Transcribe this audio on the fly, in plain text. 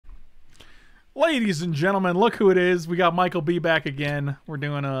Ladies and gentlemen, look who it is. We got Michael B back again. We're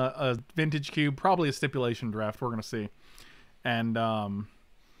doing a vintage cube, probably a stipulation draft. We're gonna see. And How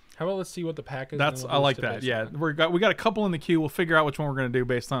about let's see what the pack is? that's I like that. Yeah, we got a couple in the queue. We'll figure out which one we're gonna do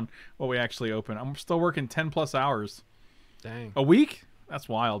based on what we actually open. I'm still working 10+ hours. Dang. A week? That's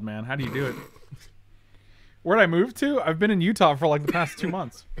wild, man. How do you do it? Where'd I move to? I've been in Utah for like the past 2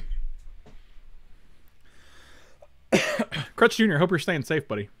 months. Crutch Jr., hope you're staying safe,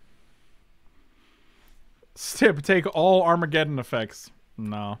 buddy. Stip, take all Armageddon effects.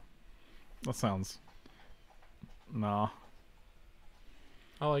 No. That sounds... No.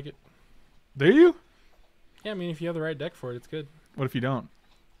 I like it. Do you? Yeah, I mean, if you have the right deck for it, it's good. What if you don't?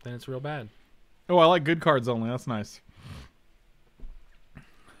 Then it's real bad. Oh, I like good cards only. That's nice.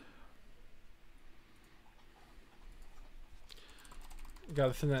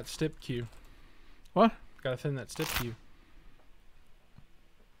 Gotta thin that stip queue. What? Gotta thin that stip queue.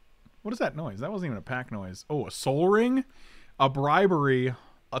 What is that noise? That wasn't even a pack noise. Oh, a soul ring, a bribery,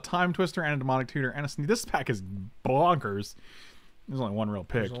 a time twister, and a demonic tutor, and a sneak. This pack is bonkers. There's only one real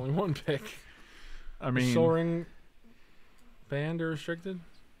pick. There's only one pick. I mean, Soul ring banned or restricted?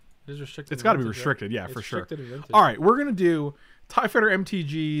 It is restricted. It's got to be restricted, right? Yeah, for sure. All right, we're gonna do TIE Fighter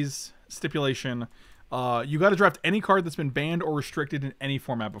MTG's stipulation. You got to draft any card that's been banned or restricted in any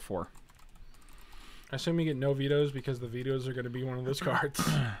format before. I assume you get no vetoes because the vetoes are going to be one of those cards.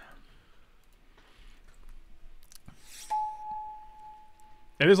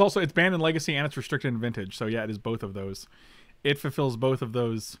 It is also, it's banned in Legacy and it's restricted in Vintage. So yeah, it is both of those. It fulfills both of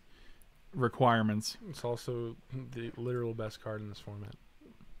those requirements. It's also the literal best card in this format.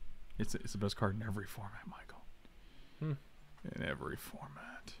 It's the best card in every format, Michael. In every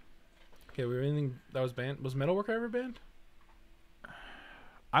format. Okay, we have anything that was banned? Was Metalworker ever banned?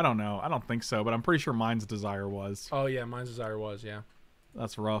 I don't know. I don't think so, but I'm pretty sure Mine's Desire was. Oh yeah, Mine's Desire was, yeah.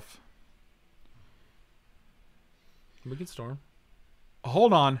 That's rough. We could storm.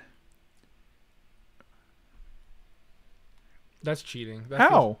 Hold on. That's cheating.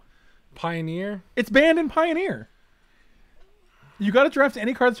 How? Pioneer? It's banned in Pioneer. You got to draft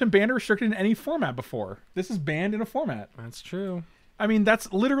any card that's been banned or restricted in any format before. This is banned in a format. That's true. I mean, that's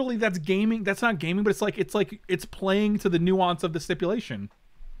gaming. That's not gaming, but it's playing to the nuance of the stipulation.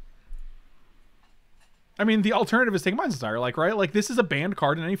 I mean, the alternative is taking Mind's Desire, right? Like, this is a banned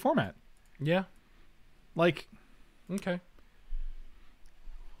card in any format. Yeah. Like, okay.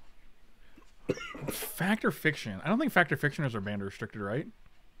 Fact or Fiction. I don't think Fact or Fictioners are banned or restricted, right?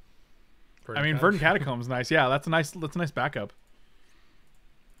 Verdant I mean, Verdant Catacombs, nice. Yeah, that's a nice backup.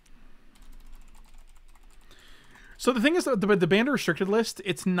 So the thing is, the banned or restricted list,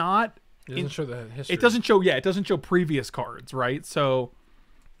 it's not. It doesn't show the history. It doesn't show. Yeah, it doesn't show previous cards, right? So.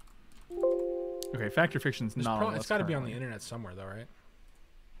 Okay, Fact or Fiction's not. It's got to be on the internet somewhere, though, right?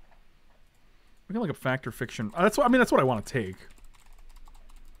 We can look up Fact or Fiction. That's what I want to take.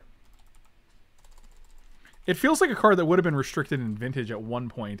 It feels like a card that would have been restricted in Vintage at one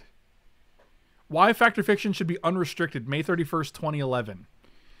point. Why Fact or Fiction should be unrestricted? May 31st, 2011.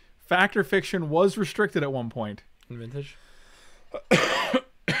 Fact or Fiction was restricted at one point. In Vintage?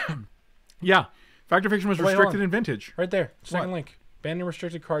 Yeah. Fact or Fiction was restricted in Vintage. Right there. Second link. Banned and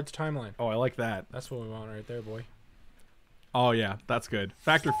restricted cards timeline. Oh, I like that. That's what we want right there, boy. Oh yeah, that's good.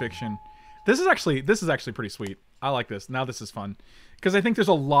 Fact or Fiction. This is actually pretty sweet. I like this. Now this is fun. Because I think there's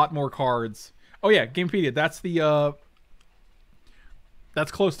a lot more cards. Oh yeah, Gamepedia. That's the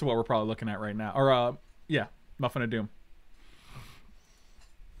that's close to what we're probably looking at right now. Or yeah, Muffin of Doom.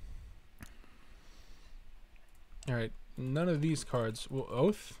 All right. None of these cards. Well,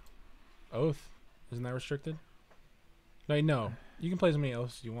 Oath? Oath. Isn't that restricted? No. You can play as many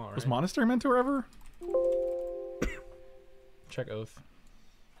Oaths as you want, right? Was Monastery Mentor ever? Check Oath.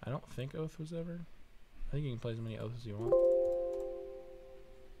 I don't think Oath was ever. I think you can play as many Oaths as you want.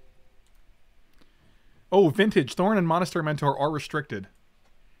 Oh, Vintage. Thorn and Monastery Mentor are restricted.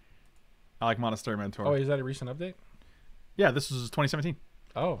 I like Monastery Mentor. Oh, is that a recent update? Yeah, this was 2017.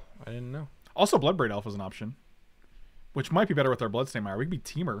 Oh, I didn't know. Also, Bloodbraid Elf is an option. Which might be better with our Bloodstain Mire. We could be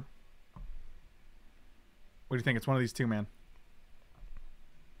Teamer. What do you think? It's one of these two, man.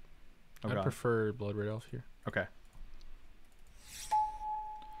 Oh, I God. prefer Bloodbraid Elf here. Okay.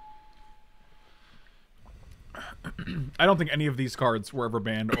 I don't think any of these cards were ever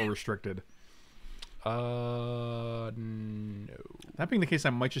banned or restricted. No. That being the case, I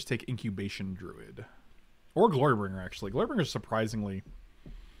might just take Incubation Druid. Or Glorybringer, actually. Glorybringer is surprisingly...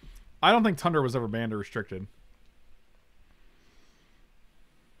 I don't think Tundra was ever banned or restricted.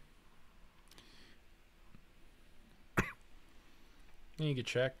 You can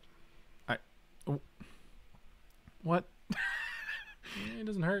check. What? It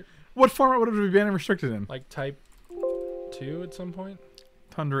doesn't hurt. What format would it be banned and restricted in? Like type 2 at some point.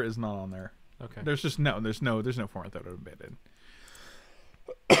 Tundra is not on there. Okay. There's no format that would have been banned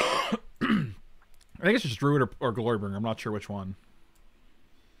in. I think it's just Druid or Glorybringer. I'm not sure which one.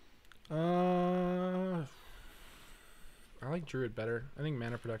 I like Druid better. I think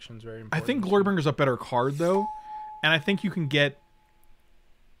mana production is very important. I think Glorybringer's a better card though, and I think you can get.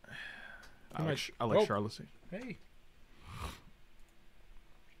 I like Charlotte's. Hey.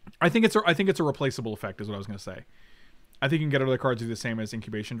 I think it's a replaceable effect, is what I was gonna say. I think you can get other cards do the same as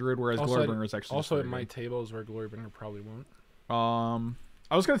Incubation Druid, whereas Glorybringer is actually also at my tables where Glorybringer probably won't.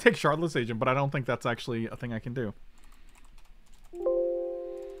 I was gonna take Shardless Agent, but I don't think that's actually a thing I can do.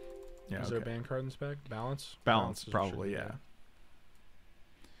 Yeah. Is there a ban card in the spec? Balance? Balance probably, yeah.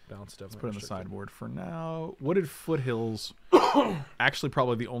 Balance definitely. Let's put in the sideboard for now. Wooded Foothills, actually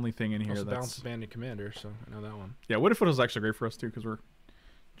probably the only thing in here also that's Balance is banned in Commander, so I know that one. Yeah, Wooded Foothills is actually great for us too because we're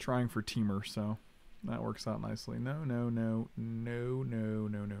trying for Teamer, so that works out nicely. No.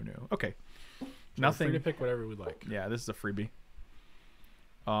 Okay, So nothing. We're free to pick whatever we'd like. Yeah, this is a freebie.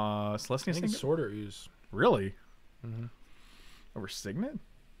 Celestia I think Signet? Sword or Ooze. Really? Mm-hmm. Over Signet?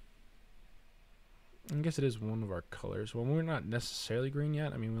 I guess it is one of our colors. Well, we're not necessarily green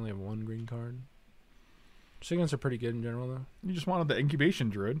yet. I mean, we only have one green card. Signets are pretty good in general, though. You just wanted the Incubation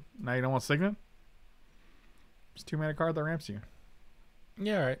Druid. Now you don't want Signet? It's 2-mana card that ramps you.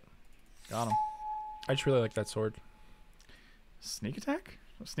 Yeah, all right. Got him. I just really like that sword. Sneak Attack?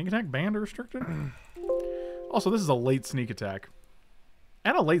 Sneak Attack banned or restricted? Also, this is a late Sneak Attack.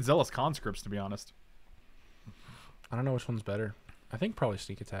 And a late Zealous Conscripts, to be honest. I don't know which one's better. I think probably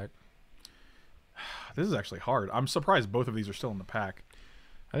Sneak Attack. This is actually hard. I'm surprised both of these are still in the pack.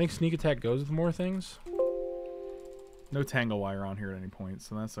 I think Sneak Attack goes with more things. No Tangle Wire on here at any point,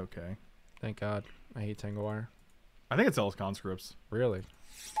 so that's okay. Thank God. I hate Tangle Wire. I think it's Zealous Conscripts. Really?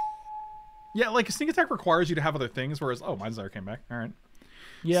 Yeah, like a Sneak Attack requires you to have other things, whereas... Oh, my Desire came back. All right.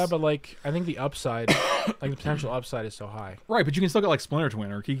 Yeah, but like, I think the upside, like the potential upside is so high. Right, but you can still get like Splinter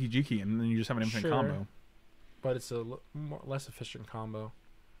Twin or Kiki Jiki, and then you just have an infinite Sure. combo. But it's a less efficient combo.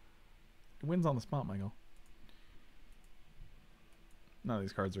 It wins on the spot, Michael. None of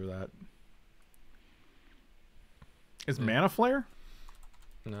these cards are that. Is Mana Flare?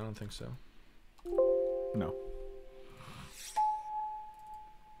 No, I don't think so. No.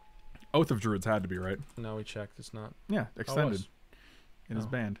 Oath of Druids had to be, right? No, we checked. It's not. Yeah, extended. was. It is Oh.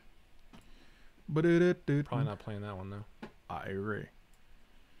 banned. Probably not playing that one, though. I agree.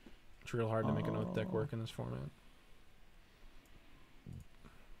 It's real hard to make an Oath deck work in this format.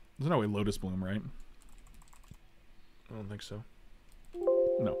 There's no way Lotus Bloom, right? I don't think so.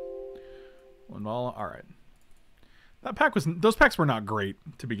 No. One ball. All right. That pack was. Those packs were not great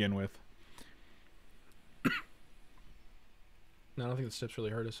to begin with. No, I don't think the steps really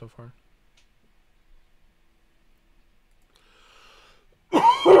hurt us so far.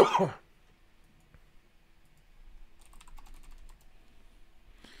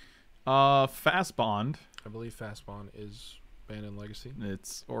 Fast Bond. I believe Fast Bond is banned in Legacy.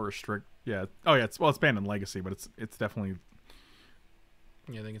 It's or restrict. Yeah. Oh yeah. It's banned in Legacy, but it's definitely.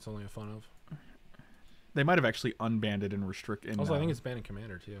 Yeah, I think it's only a fun of. They might have actually unbanned it and restrict. Also, I think it's banned in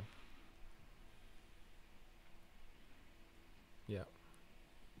Commander too. Yeah.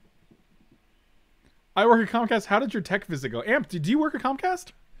 I work at Comcast. How did your tech visit go? Amp, did you work at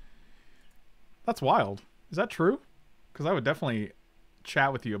Comcast? That's wild. Is that true? Because I would definitely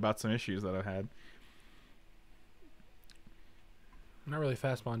chat with you about some issues that I've had. Not really a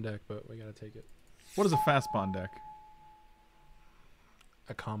Fast Bond deck, but we gotta take it. What is a Fast Bond deck?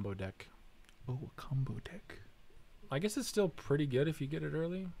 A combo deck. Oh, a combo deck. I guess it's still pretty good if you get it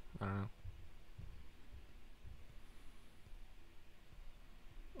early. I don't know.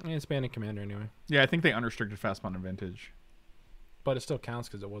 It's banned in Commander anyway. Yeah, I think they unrestricted Fast Bond in Vintage. But it still counts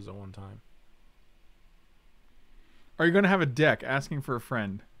because it was at one time. Are you going to have a deck asking for a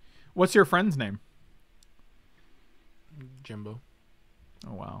friend? What's your friend's name? Jimbo.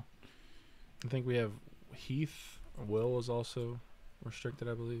 Oh, wow. I think we have Heath. Will is also restricted,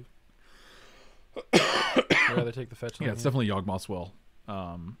 I believe. I'd rather take the fetch land. Yeah, it's definitely Yawgmoth's Will.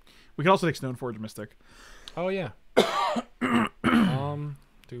 We can also take Stoneforge Mystic. Oh, yeah.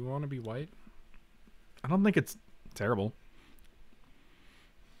 Do we want to be white? I don't think it's terrible.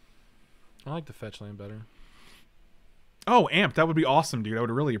 I like the fetch land better. Oh, Amp, that would be awesome, dude. I would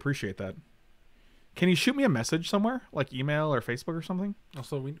really appreciate that. Can you shoot me a message somewhere? Like email or Facebook or something?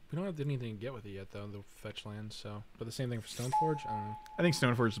 Also, we don't have anything to get with it yet, though, the fetch land, so... But the same thing for Stoneforge? I don't know. I think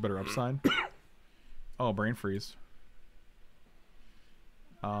Stoneforge is a better upside. Oh, Brain Freeze.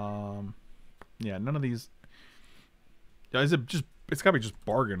 Yeah, none of these... Is it just It's gotta be just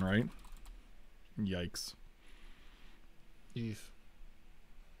bargain, right? Yikes. Eve.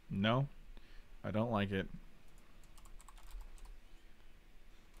 No, I don't like it.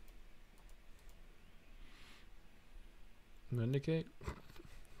 Vindicate.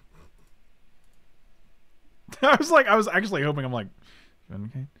 I was actually hoping. I'm like,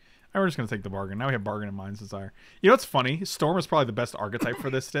 Vindicate. We're just gonna take the bargain. Now we have bargain in Mind's Desire. You know what's funny? Storm is probably the best archetype for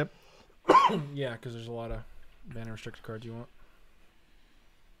this stip. Yeah, because there's a lot of banner restricted cards you want.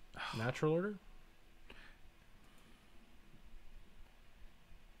 Natural order.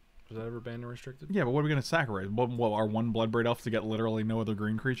 Was that ever banner restricted? Yeah, but what are we gonna sacrifice? What our one Bloodbraid Elf to get literally no other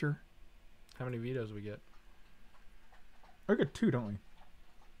green creature? How many vetoes do we get? We get 2, don't we?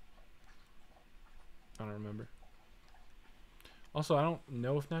 I don't remember. Also, I don't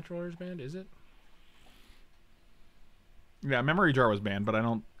know if natural order is banned. Is it? Yeah, Memory Jar was banned, but I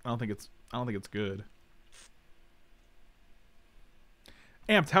don't think it's good.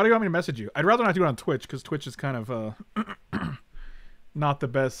 Amped, how do you want me to message you? I'd rather not do it on Twitch because Twitch is kind of not the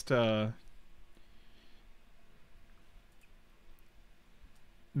best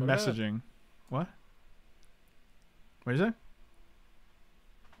messaging. What? What did you say?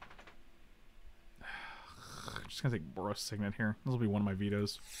 I'm just gonna take Boros Signet here. This will be one of my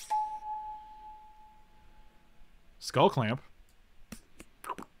vetoes. Skull Clamp.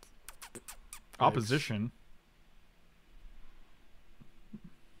 Opposition.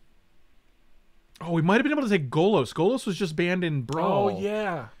 Oh, we might have been able to take Golos. Golos was just banned in Brawl. Oh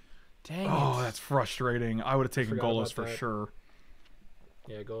yeah. Dang it. Oh, that's frustrating. I would have taken Forgot Golos about for that. sure.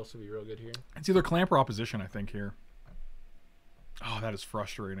 Yeah, Golos would be real good here. It's either Clamp or Opposition, I think, here. Oh, that is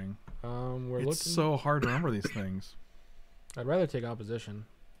frustrating. We're It's looking. so hard to remember these things. I'd rather take opposition.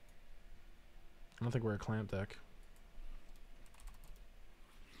 I don't think we're a clamp deck.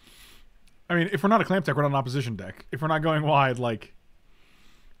 I mean, if we're not a Clamp deck, we're not an Opposition deck. If we're not going wide, like...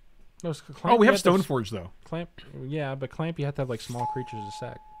 No, clamp, Oh, we you have to Stoneforge, though. Clamp, yeah, but clamp you have to have like small creatures to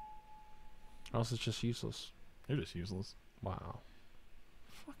sack. Or else it's just useless. You're just useless. Wow.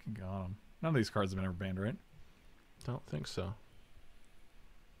 Fucking got him. None of these cards have been ever banned, right? Don't think so.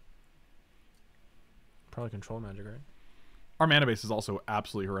 Probably control magic, right? Our mana base is also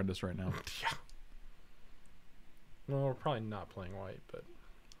absolutely horrendous right now. Yeah. Well, we're probably not playing white, but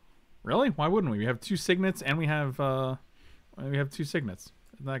Really? Why wouldn't we? We have 2 Signets and we have 2 Signets.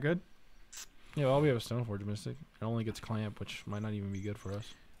 Isn't that good? yeah, well, we have a Stoneforge Mystic. It only gets clamp, which might not even be good for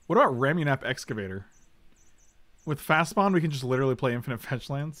us. What about Ramunap Excavator? With Fast Spawn, we can just literally play infinite fetch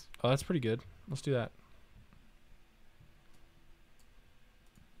lands. Oh, that's pretty good. Let's do that.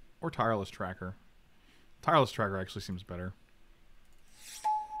 Or Tireless Tracker. Tireless Tracker actually seems better.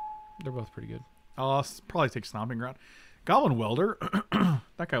 They're both pretty good. I'll probably take Stomping Ground. Goblin Welder.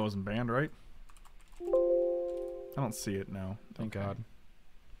 That guy wasn't banned, right? I don't see it, no. Thank Okay. God.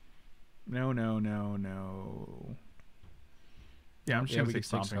 No, no, no, no. Yeah, I'm just Yeah, going we to take could take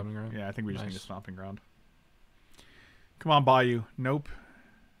Stomping. Stomping Ground. Yeah, I think we just need a Nice. Stomping Ground. Come on, Bayou. Nope.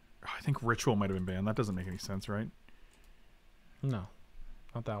 Oh, I think Ritual might have been banned. That doesn't make any sense, right? No,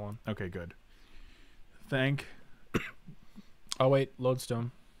 not that one. Okay, good. Thank... Oh wait,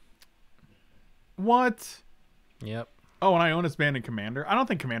 Lodestone. What? Yep. Oh, and Iona's banned in Commander. I don't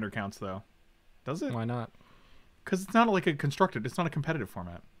think Commander counts, though. Does it? Why not? Because it's not like a constructed. It's not a competitive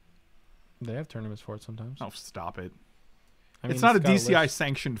format. They have tournaments for it sometimes. Oh, stop it. I mean, It's not a got DCI list.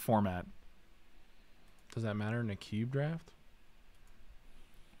 sanctioned format. Does that matter in a cube draft?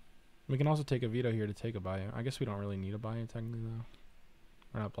 We can also take a veto here to take a buy. I guess we don't really need a buy technically though.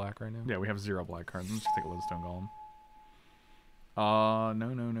 We're not black right now. Yeah, we have 0 black cards. Let's just take a Lodestone Golem. No,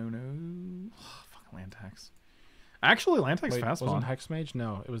 no, no, no. Fucking land tax. Actually, land tax Wait, fast wasn't spawn. Hex Mage?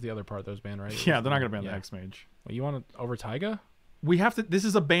 No, it was the other part that was banned, right? It Yeah, was they're not gonna ban the yeah. Hex Mage. Wait, you want it over Taiga? We have to. This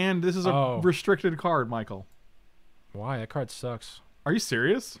is a banned. This is a Oh. restricted card, Michael. Why? That card sucks. Are you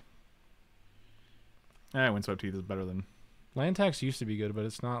serious? Windswept Teeth is better than. Land tax used to be good, but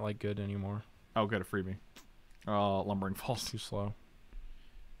it's not like good anymore. Oh, good, a freebie. Lumbering Falls. Too slow.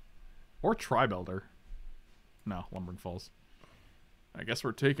 Or Tribelder. No, Lumbering Falls. I guess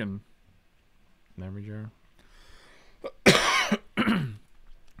we're taking. Memory jar.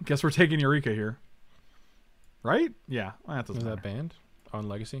 Guess we're taking Eureka here. Right? Yeah. Well, that doesn't Is matter. that banned on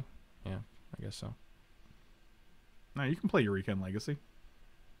Legacy? Yeah, I guess so. No, you can play Eureka in Legacy.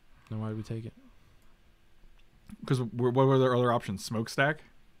 Then why did we take it? Because what were their other options? Smokestack?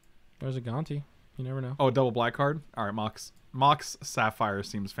 There's a Gonti. You never know. Oh, a double black card? Alright, Mox Sapphire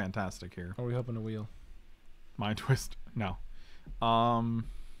seems fantastic here. Or are we hoping to wheel? Mind Twist? No.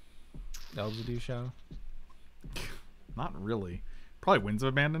 Elves of Deep Shadow? Not really. Probably Winds of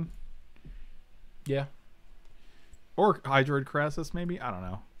Abandon. Yeah. Or Hydroid Crassus, maybe? I don't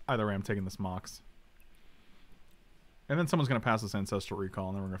know. Either way, I'm taking this Mox. And then someone's going to pass this Ancestral Recall,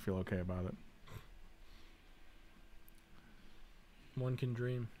 and then we're going to feel okay about it. One can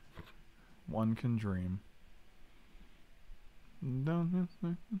dream. One can dream.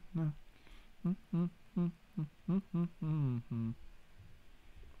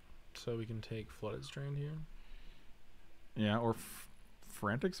 So we can take Flooded Strand here. Yeah, or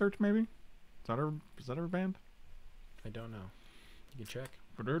Frantic Search, maybe? Is that ever banned? I don't know. You can check.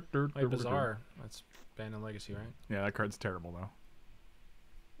 Wait, Bizarre. That's banned in Legacy, right? Yeah, that card's terrible, though.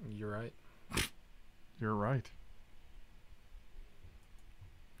 You're right. You're right.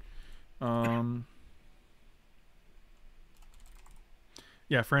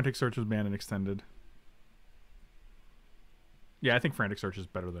 Yeah, Frantic Search was banned and extended. Yeah, I think Frantic Search is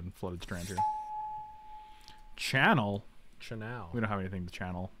better than Flooded Strand here. Channel? Chanel. We don't have anything to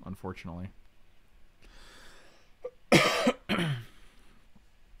channel, unfortunately.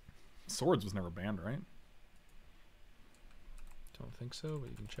 Swords was never banned, right? Don't think so, but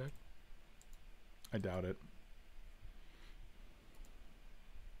you can check. I doubt it.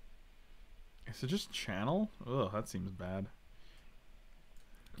 Is it just channel? Ugh, that seems bad.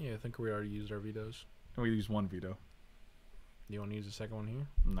 Yeah, I think we already used our vetoes. And we use one veto. Do you want to use the second one here?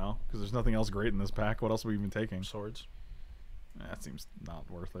 No, because there's nothing else great in this pack. What else are we even taking? Swords. That seems not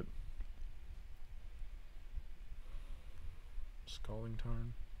worth it. Scalding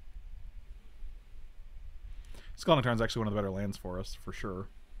Tarn. Scalding Tarn's actually one of the better lands for us, for sure.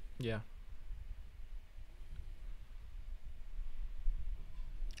 Yeah.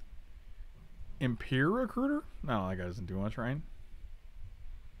 Imperial Recruiter? No, that guy doesn't do much, right?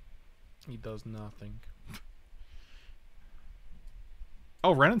 He does nothing.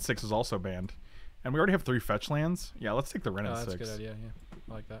 Oh, Ren and 6 is also banned. And we already have 3 fetch lands. Yeah, let's take the Ren and 6. That's a good idea, yeah.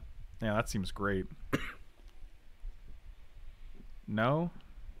 I like that. Yeah, that seems great. No.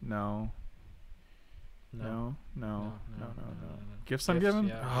 Gifts I'm given?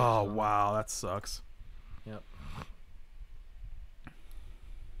 Yeah, oh, gifts, wow, that sucks. Yep.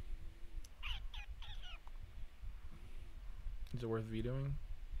 Is it worth vetoing?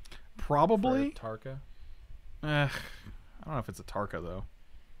 Probably. For Tarka? I don't know if it's a Tarka, though.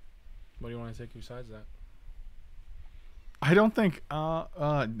 What do you want to take besides that? I don't think...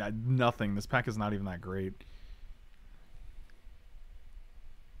 nothing. This pack is not even that great.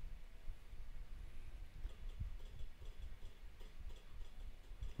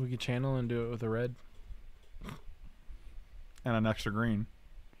 We could channel and do it with a red. And an extra green.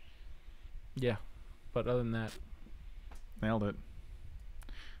 Yeah. But other than that... Nailed it.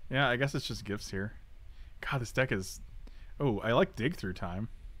 Yeah, I guess it's just gifts here. God, this deck is... Oh, I like Dig Through Time.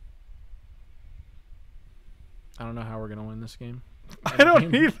 I don't know how we're going to win this game. I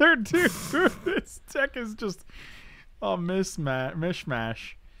don't either, dude. This deck is just a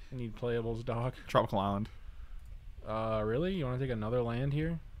mishmash. I need playables, dog. Tropical Island. Really? You want to take another land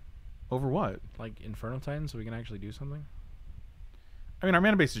here? Over what? Like Inferno Titan so we can actually do something? I mean, our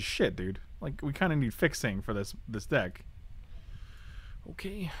mana base is shit, dude. Like, we kind of need fixing for this deck.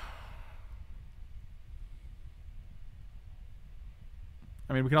 Okay.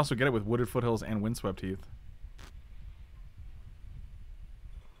 I mean, we can also get it with Wooded Foothills and Windswept Heath.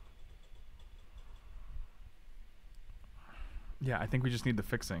 Yeah, I think we just need the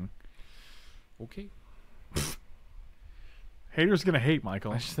fixing. Okay. Haters gonna hate,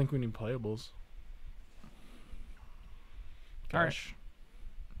 Michael. I just think we need playables. Gush.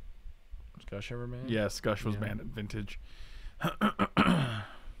 Was Gush ever banned? Yes, Gush was banned at Vintage.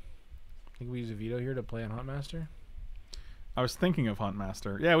 Think we use a veto here to play on Huntmaster? I was thinking of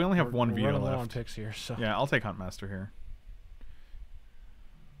Huntmaster. Yeah, we only have one veto running low left. on picks here, so Yeah, I'll take Huntmaster here.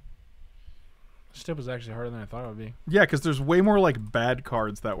 Stip was actually harder than I thought it would be. Yeah, because there's way more like bad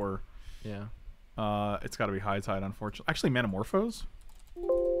cards that were. Yeah. It's got to be High Tide, unfortunately. Actually, Manamorphose?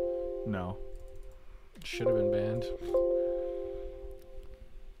 No. It should have been banned.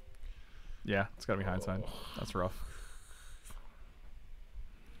 Yeah, it's got to be High Tide. That's rough.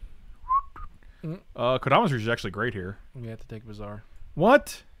 Kodama's Rouge is actually great here. We have to take Bazaar.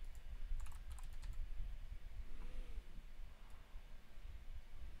 What?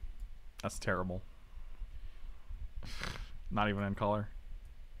 That's terrible. Not even in color.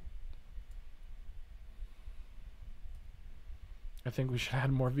 I think we should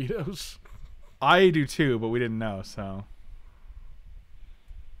add more vetoes. I do too, but we didn't know, so.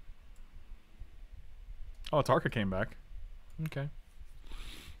 Oh, Tarka came back. Okay.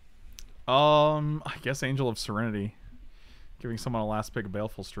 I guess Angel of Serenity. Giving someone a last pick of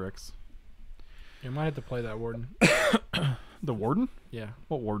Baleful Strix. You might have to play that Warden. The Warden? Yeah.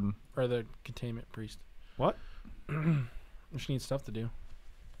 What Warden? Or the Containment Priest. What? We just need stuff to do.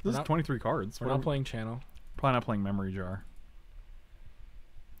 This is 23 cards. We're not playing channel. Probably not playing Memory Jar.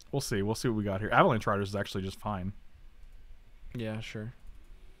 We'll see. We'll see what we got here. Avalanche Riders is actually just fine. Yeah, sure.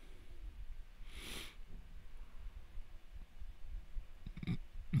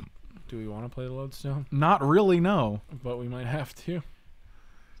 Do we want to play the Lodestone? Not really, no. But we might have to.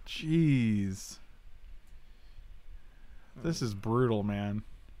 Jeez. This is brutal, man.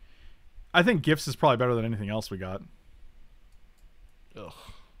 I think Gifts is probably better than anything else we got. Ugh.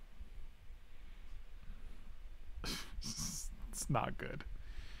 It's not good.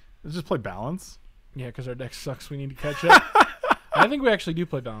 Let's just play Balance. Yeah, because our deck sucks. We need to catch up. I think we actually do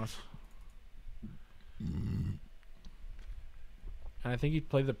play Balance. And I think he'd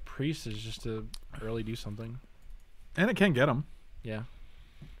play the Priest is just to early do something. And it can get him. Yeah.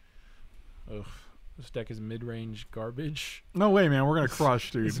 Ugh. This deck is mid-range garbage. No way, man. We're going to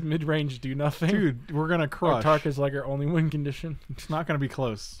crush, dude. It's mid-range do nothing. Dude, we're going to crush. Tark is like our only win condition. It's not going to be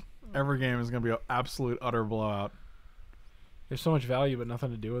close. Every game is going to be an absolute, utter blowout. There's so much value, but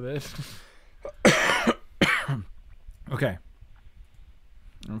nothing to do with it. Okay.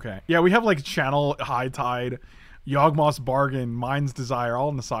 Okay. Yeah, we have like Channel, High Tide, Yawgmoth's Bargain, Mind's Desire, all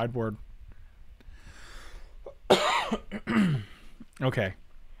on the sideboard. Okay.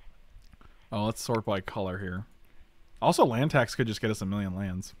 Oh, let's sort by color here. Also, land tax could just get us a million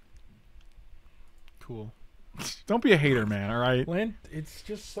lands. Cool. Don't be a hater, man, all right? Land, it's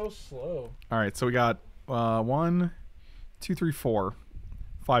just so slow. All right, so we got 1, 2, 3, 4,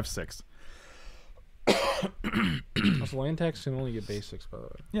 5, 6. Also, land tax can only get basics, by the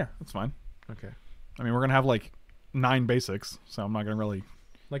way. Yeah, that's fine. Okay. I mean, we're going to have like 9 basics, so I'm not going to really...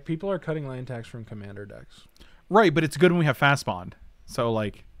 Like, people are cutting land tax from commander decks. Right, but it's good when we have Fast Bond. So,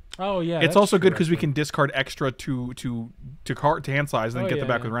 like... Oh, yeah. It's also good because we can discard extra to hand size and then get them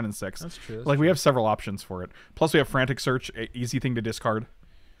back with Ren and 6. That's true. Like, we have several options for it. Plus, we have Frantic Search, easy thing to discard.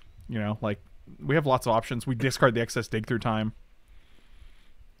 You know, like, we have lots of options. We discard the excess dig through time.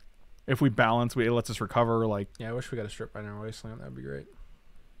 If we balance, it lets us recover. Like, yeah, I wish we got a Strip by Narrow Wasteland. That'd be great.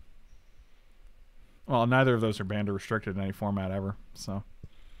 Well, neither of those are banned or restricted in any format ever. So,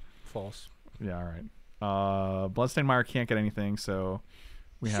 false. Yeah, all right. Bloodstained Mire can't get anything, so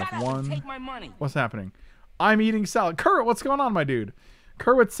we have Shut up one. and take my money. What's happening? I'm eating salad. Kerwit, what's going on, my dude?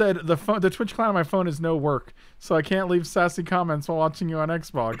 Kerwit said the Twitch client on my phone is no work, so I can't leave sassy comments while watching you on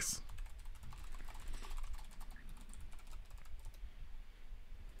Xbox.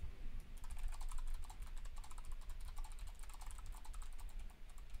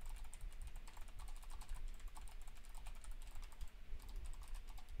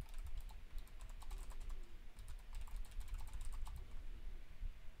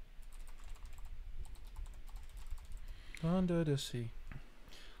 Under the sea.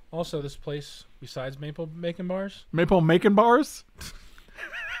 Also, this place, besides Maple Bacon Bars... Maple Macon Bars?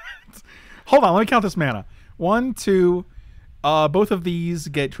 Hold on, let me count this mana. 1, 2, both of these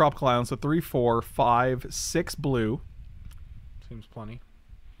get Tropical Island, so 3, 4, 5, 6 blue. Seems plenty.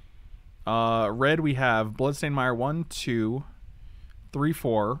 Red, we have Bloodstained Mire 1, 2, 3,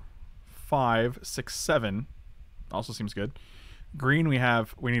 4, 5, 6, 7. Also seems good. Green, we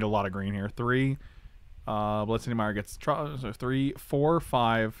need a lot of green here. 3... Bloodstained Mire gets 3, 4,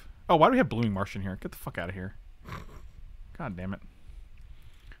 5. Oh, why do we have Blooming Martian here? Get the fuck out of here. God damn it.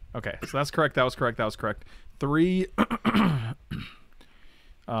 Okay, so that's correct. That was correct. That was correct. 3.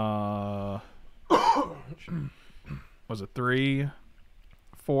 Was it 3,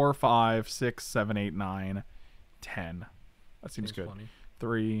 4, 5, 6, 7, 8, 9, 10? That seems good. Plenty.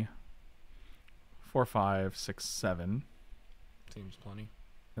 3, 4, 5, 6, 7. Seems plenty.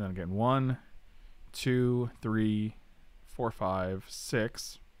 And then again 1, 2, 3, 4, 5,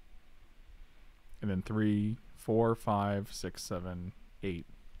 6, and then 3, 4, 5, 6, 7, 8.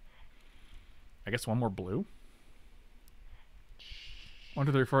 I guess one more blue. 1,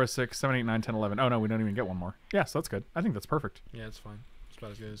 2, 3, 4, 5, 6, 7, 8, 9, 10, 11. Oh no, we don't even get one more. Yeah, so that's good. I think that's perfect. Yeah, it's fine. It's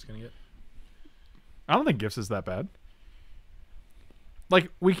about as good as it's gonna get. I don't think Gifts is that bad. Like,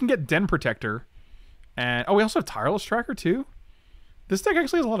 we can get Den Protector, and we also have Tireless Tracker too. This deck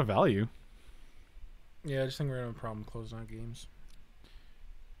actually has a lot of value. Yeah, I just think we're gonna have a problem closing out games.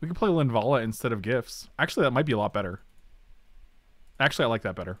 We could play Linvala instead of Gifts. Actually, that might be a lot better. Actually, I like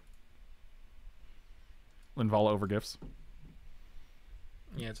that better. Linvala over Gifts.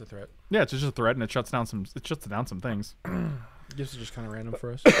 Yeah, it's a threat. Yeah, it's just a threat, and it shuts down some things. Gifts is just kind of random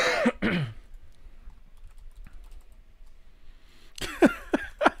for us.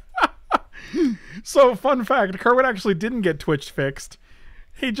 So, fun fact, Kerwin actually didn't get Twitch fixed.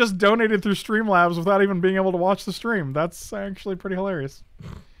 He just donated through Streamlabs without even being able to watch the stream. That's actually pretty hilarious.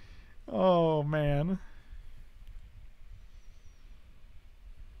 Oh, man.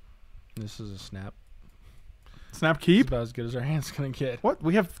 This is a snap. Snap It's keep? about as good as our hand's gonna get. What?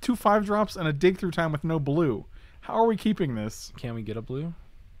 We have 2 5-drops and a dig through time with no blue. How are we keeping this? Can we get a blue?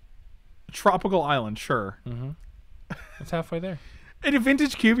 Tropical Island, sure. Mm-hmm. It's halfway there. In a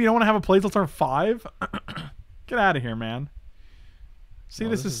vintage cube, you don't want to have a play till turn 5? Get out of here, man. See, Oh,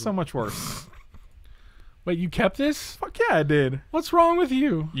 this this is is so much worse. Wait, you kept this? Fuck yeah, I did. What's wrong with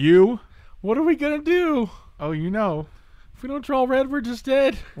you? You? What are we gonna do? Oh, you know. If we don't draw red, we're just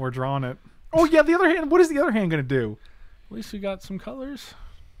dead. We're drawing it. Oh, yeah, the other hand. What is the other hand going to do? At least we got some colors.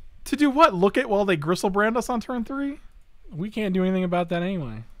 To do what? Look at while they gristlebrand us on turn 3? We can't do anything about that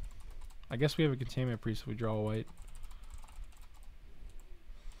anyway. I guess we have a containment priest if we draw a white.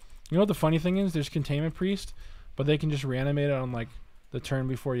 You know what the funny thing is? There's containment priest, but they can just reanimate it on like the turn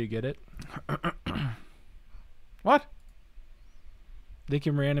before you get it. What? They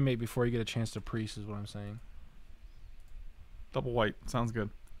can reanimate before you get a chance to priest is what I'm saying. Double white. Sounds good.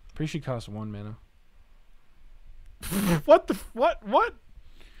 Priest should cost 1 mana. What the... What?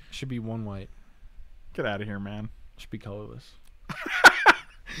 Should be 1 white. Get out of here, man. Should be colorless.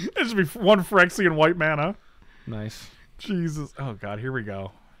 It should be 1 Phyrexian white mana. Nice. Jesus. Oh, God. Here we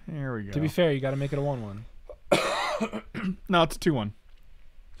go. Here we go. To be fair, you got to make it a 1/1. No, it's a 2-1.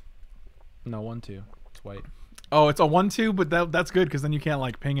 No, 1/2. It's white. Oh, it's a 1-2, but that's good because then you can't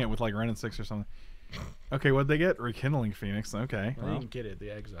like ping it with like Ren and 6 or something. Okay, what'd they get? Rekindling Phoenix. Okay. They Well, didn't get it. They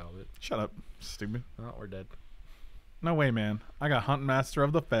exiled it. shut up. Stupid. Oh, we're dead. No way, man. I got Hunt Master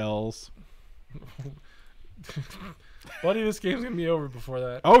of the Fells. Buddy, this game's going to be over before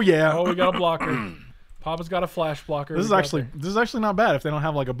that. Oh, yeah. Oh, we got a blocker. Papa's got a flash blocker. This is actually not bad if they don't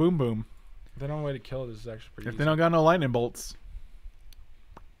have like a boom boom. If they don't have a way to kill it, this is actually pretty If easy. they don't got no lightning bolts.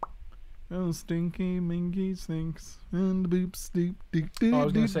 Oh, stinky minky stinks. And the boop steep deep Oh, I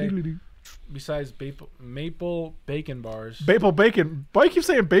was gonna say, besides maple bacon bars, Baple bacon. Why do you keep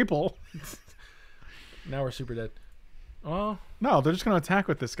saying Baple? now we're super dead. Well, No, they're just gonna attack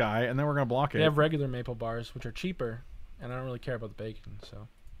with this guy and then we're gonna block it. they have regular maple bars, which are cheaper, and I don't really care about the bacon, so.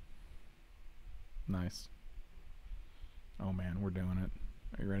 Nice. Oh man, we're doing it.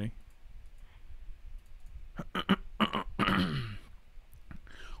 Are you ready?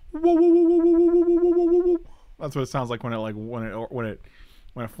 Whoa, whoa, whoa, whoa, whoa, whoa, whoa, whoa, whoa, whoa. That's what it sounds like when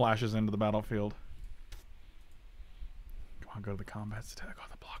it flashes into the battlefield. Come on, go to the combats. Go to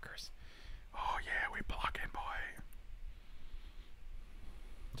the blockers. Oh yeah, we blocking, boy.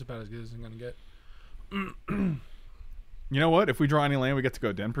 It's about as good as I'm going to get. You know what? If we draw any land, we get to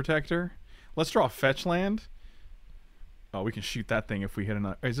go Den Protector. Let's draw a fetch land. Oh, we can shoot that thing if we hit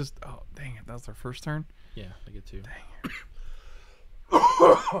another. Is this? Oh, dang it! That was our first turn. Yeah, I get 2. Dang it.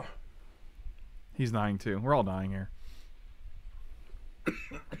 He's dying too. We're all dying here. Let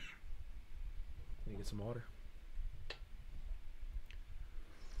me get some water.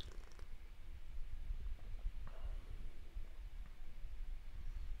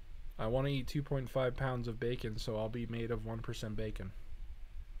 I want to eat 2.5 pounds of bacon, so I'll be made of 1% bacon.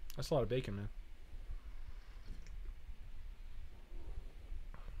 That's a lot of bacon, man.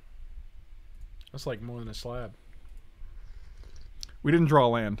 That's like more than a slab. We didn't draw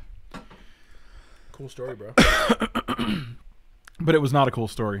land, Cool story, bro. but it was not a cool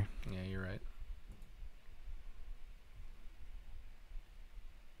story. Yeah, you're right.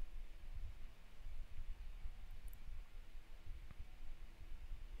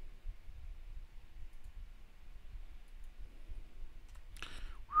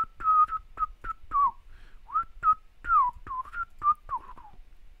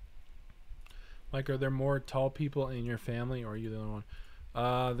 Like, are there more tall people in your family, or are you the only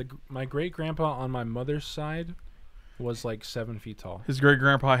one? My great grandpa on my mother's side was like 7 feet tall. His great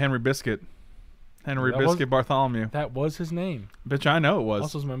grandpa Henry Biscuit, Henry That Biscuit Bartholomew. That was his name. Bitch, I know it was.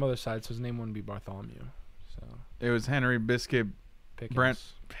 Also, was my mother's side, so his name wouldn't be Bartholomew. So It was Henry Biscuit Pickens. Brent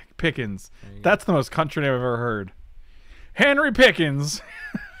Pickens. There you go. That's the most country name I've ever heard. Henry Pickens.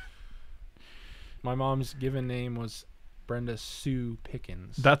 My mom's given name was Brenda Sue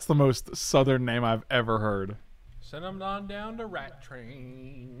Pickens. That's the most southern name I've ever heard. Send them on down to Rat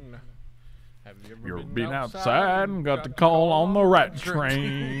Train. Have you ever You're been being outside and got to call on the rat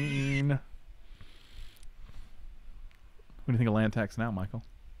train. What do you think of land tax now, Michael?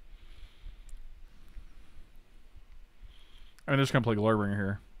 I mean, they're just going to play Glorbringer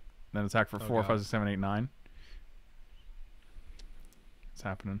here. Then attack for 4, God. 5, 6, 7, 8, 9. It's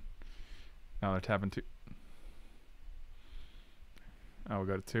happening. Now they're tapping 2. Oh, we'll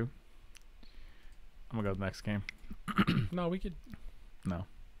go to 2. I'm going to go to the next game. No, we could. No.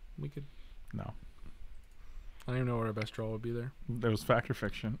 We could. No. I don't even know what our best draw would be there. There was Factor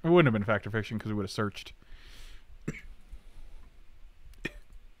Fiction. It wouldn't have been Factor Fiction because we would have searched.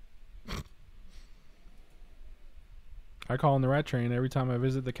 I call on the rat train every time I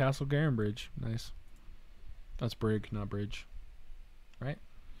visit the Castle Garen Bridge. Nice. That's Brig, not Bridge. Right?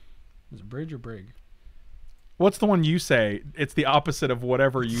 Is it Bridge or Brig? What's the one you say? It's the opposite of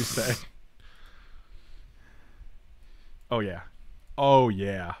whatever you say. Oh, yeah. Oh,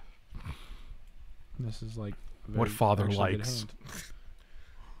 yeah. This is like What father actually good likes. hand.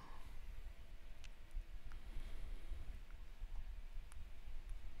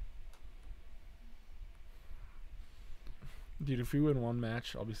 Dude, if we win one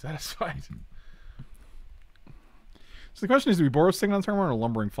match, I'll be satisfied. So the question is, do we borrow Signet on turn 1 or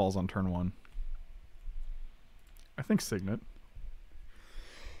Lumbering Falls on turn 1? I think Signet.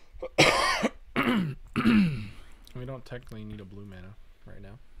 We don't technically need a blue mana right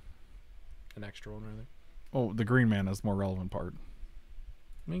now. An extra one, rather. Oh, the green mana is the more relevant part.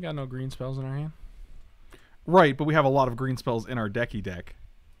 We ain't got no green spells in our hand. Right, but we have a lot of green spells in our decky deck.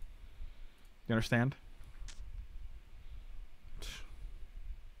 You understand?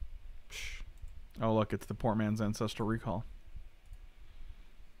 Oh, look, it's the poor man's Ancestral Recall.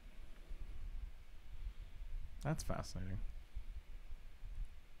 That's fascinating.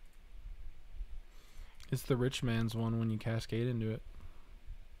 It's the rich man's one when you cascade into it.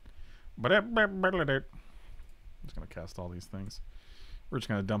 I'm just going to cast all these things. We're just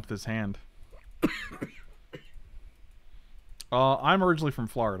going to dump this hand. I'm originally from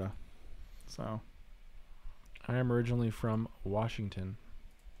Florida, so... I am originally from Washington.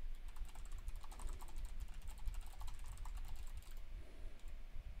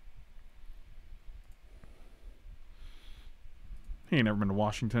 He ain't never been to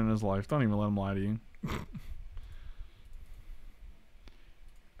Washington in his life. Don't even let him lie to you.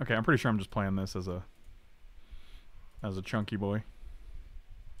 Okay, I'm pretty sure I'm just playing this as a chunky boy.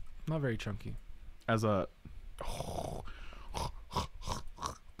 Not very chunky. As a... Did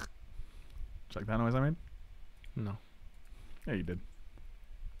you like that noise I made? No. Yeah, you did.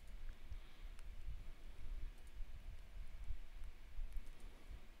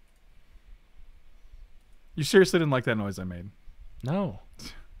 You seriously didn't like that noise I made? No.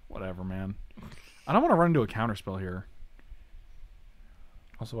 Whatever, man. I don't want to run into a counterspell here,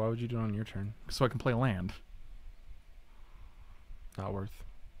 Also, why would you do it on your turn? so I can play land. Not worth.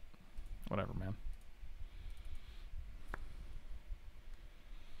 Whatever, man.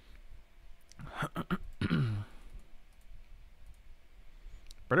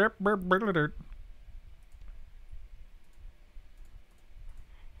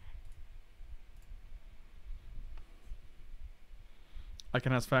 I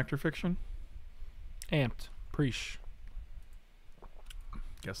can ask Factor Fiction? Amped. Preach.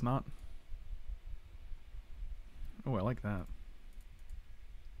 Guess not. Oh, I like that.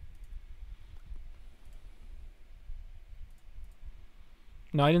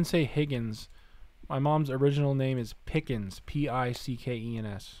 No, I didn't say Higgins. My mom's original name is Pickens.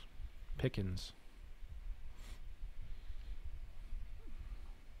 Pickens. Pickens.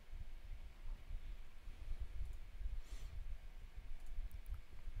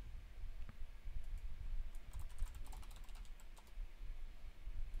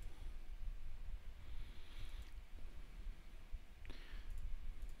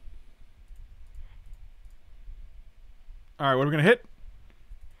 All right, what are we gonna hit?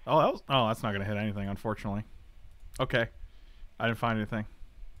 Oh, that's not gonna hit anything, unfortunately. Okay, I didn't find anything.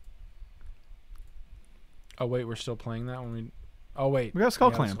 Oh, wait, we're still playing that when we... Oh, wait. We got Skull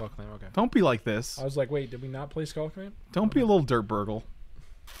Yeah, Clamp. Skull Clamp, okay. Don't be like this. I was like, wait, did we not play Skull Clamp? Don't be a little dirt burgle.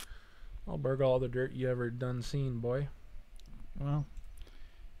 I'll burgle all the dirt you ever done seen, boy. Well,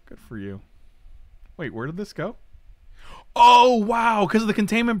 good for you. Wait, where did this go? Oh, wow, because of the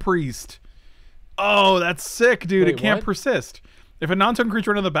Containment Priest. Oh, that's sick, dude. Wait, it can't what? persist. If a non-token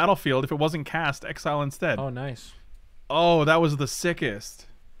creature entered the battlefield, if it wasn't cast, exile instead. Oh, nice. Oh, that was the sickest.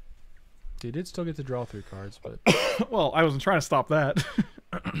 You did still get to draw 3 cards, but... Well, I wasn't trying to stop that.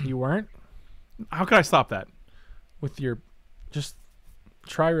 You weren't? How could I stop that? With your... Just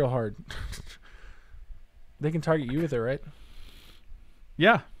try real hard. They can target you with it, right?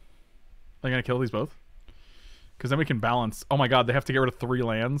 Yeah. Are they going to kill these both? Because then we can balance. Oh my god, they have to get rid of 3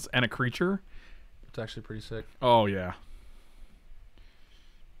 lands and a creature? It's actually pretty sick. Oh, yeah.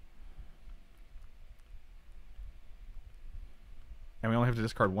 And we only have to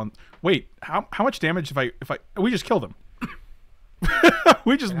discard 1. Wait, how much damage if I we just kill them.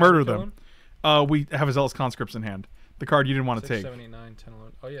 We just And how do murder we kill them. him? We have a Zealous Conscripts in hand. The card you didn't want to 6, take. 7, 8, 9, 10,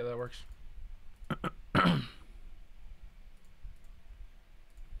 11. Oh, yeah, that works.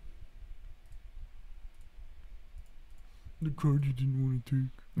 The card you didn't want to take.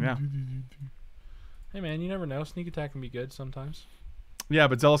 Yeah. Hey, man, you never know. Sneak attack can be good sometimes. Yeah,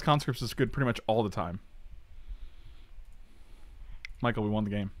 but Zealous Conscripts is good pretty much all the time. Michael, we won the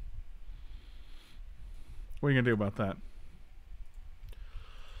game. What are you gonna do about that?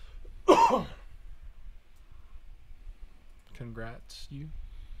 Congrats, you.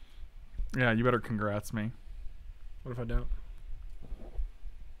 Yeah, you better congrats me. What if I don't?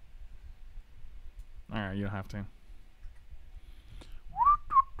 All right, you don't have to.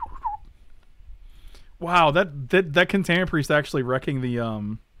 Wow, that container priest actually wrecking the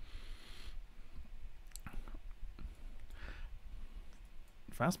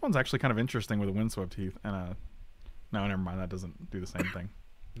Fastball's actually kind of interesting with a windswept heath and no, never mind, that doesn't do the same thing.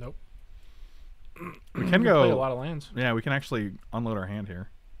 Nope. We can play go a lot of lands. Yeah, we can actually unload our hand here.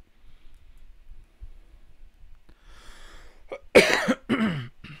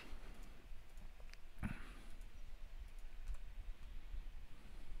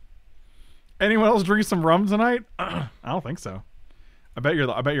 Anyone else drink some rum tonight? I don't think so. I bet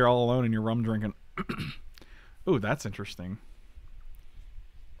you're all alone in your rum drinking. Ooh, that's interesting.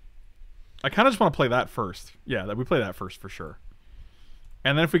 I kind of just want to play that first. Yeah, that we play that first for sure.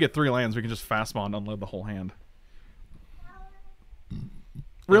 And then if we get 3 lands, we can just fastball and unload the whole hand.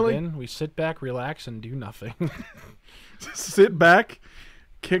 Really? And then we sit back, relax, and do nothing. Sit back,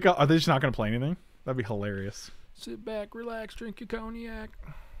 kick up. Are they just not going to play anything? That'd be hilarious. Sit back, relax, drink your cognac.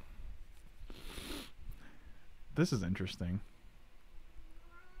 This is interesting.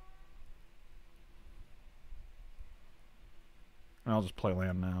 I'll just play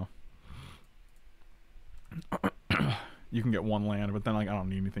land now. You can get 1 land, but then like I don't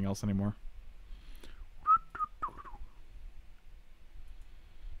need anything else anymore.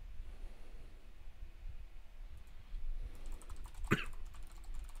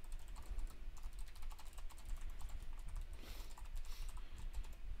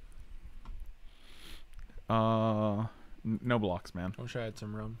 No blocks, man. I wish I had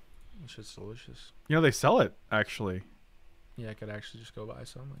some rum. It's just delicious. You know they sell it actually. Yeah, I could actually just go buy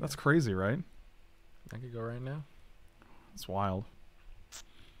some. That's crazy, right? I could go right now. It's wild.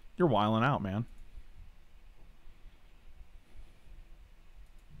 You're wilding out, man.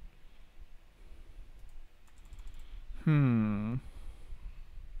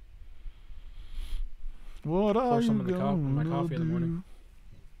 What are Pour you some in my gonna coffee in the morning. do?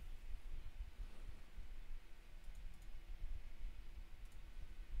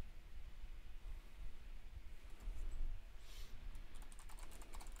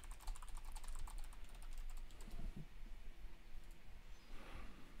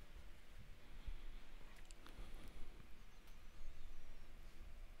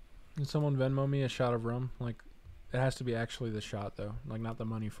 Can someone Venmo me a shot of rum? Like, it has to be actually the shot, though. Like, not the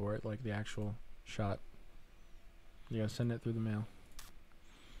money for it. Like, the actual shot. You gotta send it through the mail.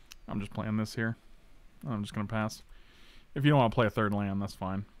 I'm just playing this here. I'm just gonna pass. If you don't want to play a 3rd land, that's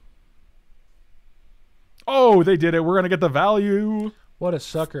fine. Oh, they did it. We're gonna get the value. What a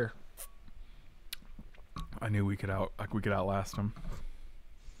sucker. I knew we could outlast him.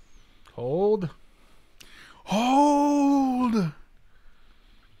 Hold. Hold.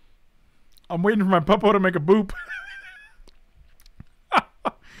 I'm waiting for my puppo to make a boop.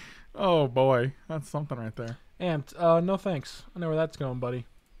 Oh boy, that's something right there. Amped. No thanks. I know where that's going, buddy.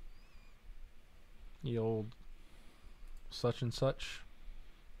 You old such and such.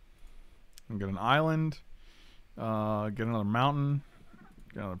 And get an island. Get another mountain.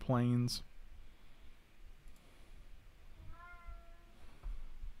 Get another plains.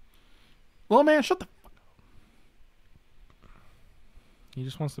 Well, man, shut the fuck up. He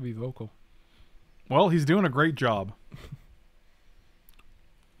just wants to be vocal. Well, he's doing a great job.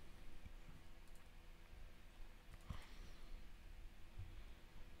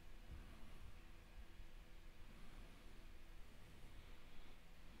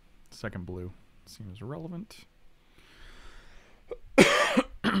 Second blue seems irrelevant.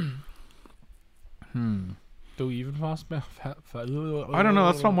 Do we even possible? I don't know.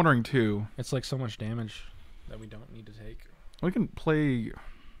 That's what I'm wondering too. It's like so much damage that we don't need to take. We can play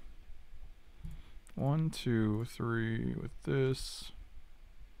 1, 2, 3 with this.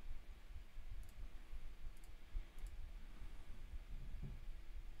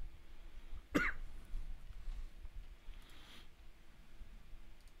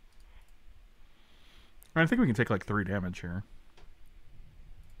 I think we can take like 3 damage here.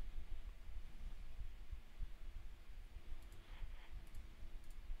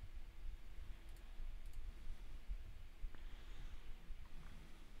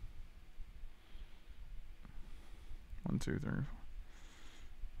 One, two, three.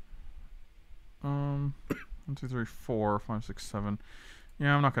 1, 2, 3, 4, 5, 6, 7.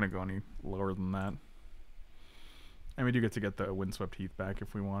 Yeah, I'm not gonna go any lower than that. And we do get to get the windswept heath back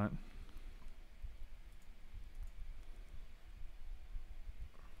if we want it.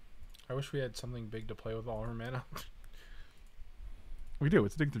 I wish we had something big to play with all our mana. We do.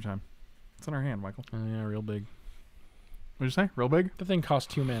 It's dig through time. It's in our hand, Michael. Oh yeah, real big. What'd you say? Real big? The thing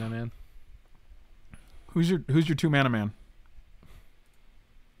costs 2 mana, man. Who's your 2 mana man?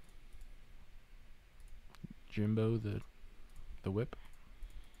 Jimbo the whip.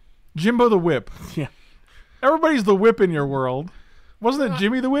 Jimbo the Whip. Yeah. Everybody's the Whip in your world. Wasn't it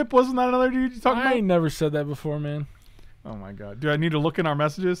Jimmy the Whip? Wasn't that another dude you talking I about? ain't never said that before, man. Oh my god. Do I need to look in our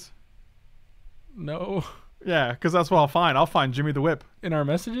messages? No. Yeah, because that's what I'll find. I'll find Jimmy the Whip. In our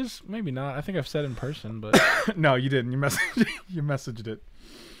messages? Maybe not. I think I've said in person, but No, you didn't. You messaged it.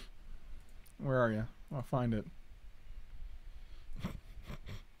 Where are you? I'll find it.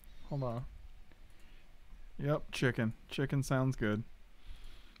 Hold on. Yep, chicken. Chicken sounds good.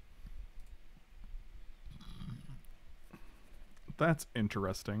 That's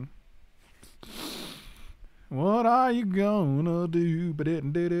interesting. What are you gonna do? But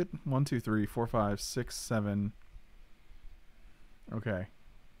it did it. 1, 2, 3, 4, 5, 6, 7. Okay.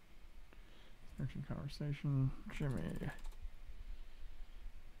 Searching conversation. Jimmy.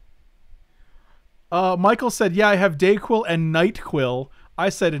 Michael said, yeah, I have Dayquil and Nightquill. I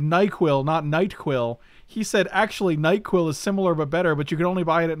said Nyquil, not Nightquill. He said, actually, Nightquill is similar but better, but you can only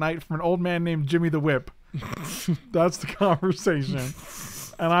buy it at night from an old man named Jimmy the Whip. That's the conversation.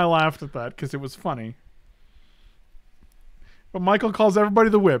 And I laughed at that because it was funny. But Michael calls everybody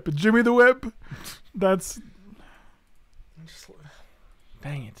the Whip. Jimmy the Whip? That's...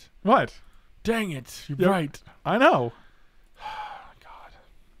 dang it. What? Dang it. You're Yep. right. I know. God.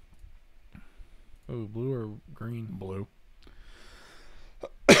 Oh, blue or green? Blue.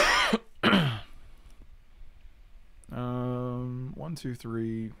 1, 2,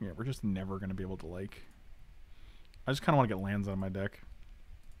 3. Yeah, we're just never going to be able to, like... I just kind of want to get lands out of my deck.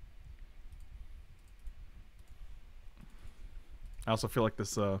 I also feel like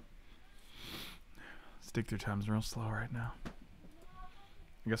this stick through time's real slow right now.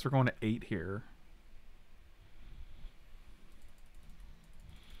 I guess we're going to 8 here.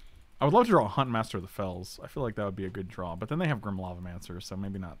 I would love to draw a Hunt Master of the Fells. I feel like that would be a good draw. But then they have Grim Lavamancer, so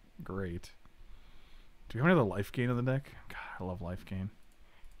maybe not great. Do we have any other life gain in the deck? God, I love life gain.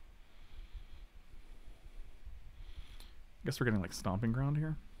 I guess we're getting like Stomping Ground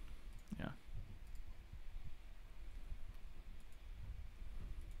here. Yeah.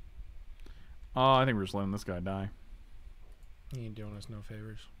 I think we're just letting this guy die. He ain't doing us no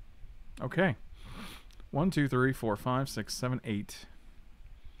favors. Okay. 1, 2, 3, 4, 5, 6, 7, 8.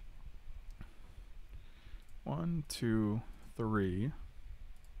 1, 2, 3,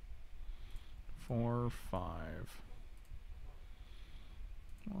 4, 5.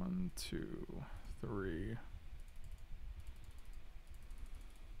 1, 2, 3.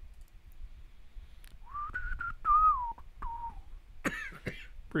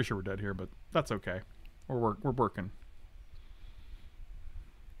 Pretty sure we're dead here, but that's okay. We're working.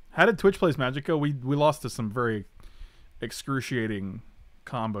 How did Twitch Plays Magic go? We lost to some very excruciating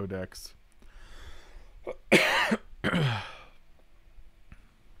combo decks.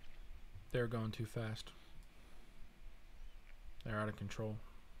 They're going too fast. They're out of control.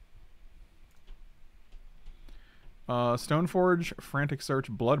 Stoneforge, Frantic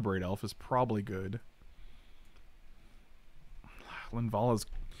Search, Bloodbraid Elf is probably good. Linvala's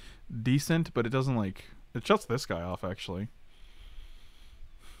decent, but it doesn't like... It shuts this guy off, actually.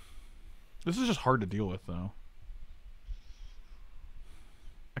 This is just hard to deal with, though.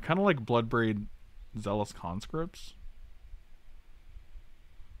 I kind of like Bloodbraid Zealous Conscripts.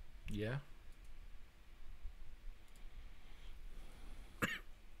 Yeah.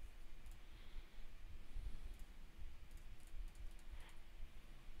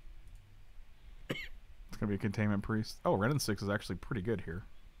 It's going to be a Containment Priest. Oh, Red and 6 is actually pretty good here.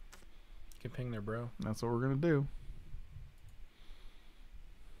 Can ping there, bro. That's what we're going to do.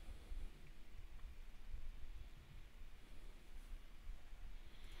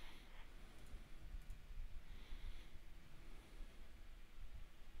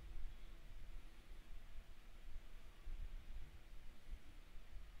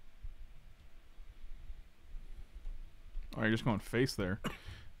 Oh, you're just going face there.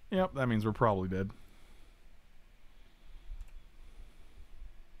 Yep, that means we're probably dead.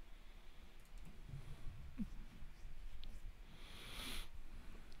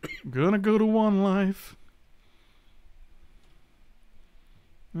 Gonna go to 1 life.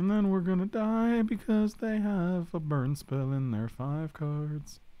 And then we're gonna die because they have a burn spell in their 5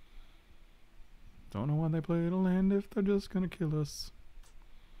 cards. Don't know why they played a land if they're just gonna kill us.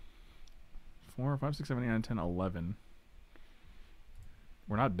 4, 5, 6, 7, 8, 9, 10, 11.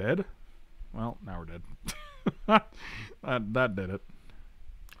 We're not dead? Well, now we're dead. that did it.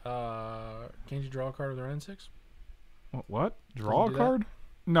 Can't you draw a card with a N6? What? Draw a do that? card?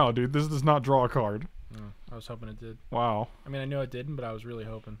 No, dude. This does not draw a card. No, I was hoping it did. Wow. I mean, I know it didn't, but I was really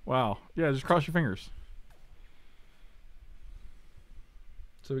hoping. Wow. Yeah, just cross your fingers.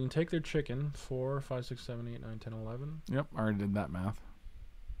 So we can take their chicken. 4, 5, 6, 7, 8, 9, 10, 11. Yep, I already did that math.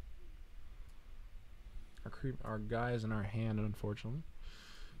 Our guy is in our hand, unfortunately.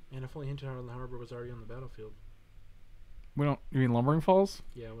 And if only Hinton on the Harbor was already on the battlefield. We don't. You mean Lumbering Falls?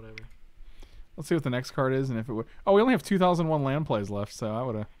 Yeah, whatever. Let's see what the next card is, and if it would. Oh, we only have 2001 land plays left, so I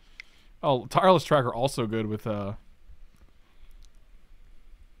would have. Oh, Tireless Tracker also good with what's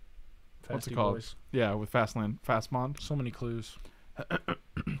it Fasty called? boys. Yeah, with Fastmond. So many clues.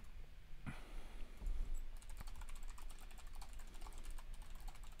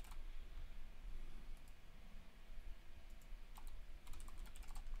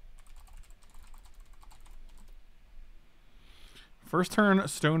 First turn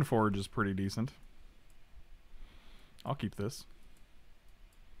Stoneforge is pretty decent. I'll keep this.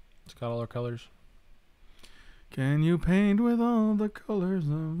 It's got all our colors. Can you paint with all the colors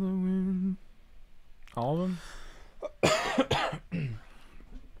of the wind? All of them?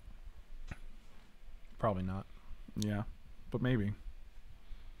 Probably not. Yeah, but maybe.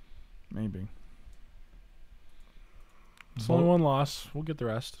 Maybe. It's only one loss. We'll get the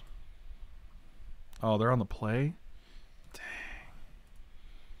rest. Oh, they're on the play? Dang.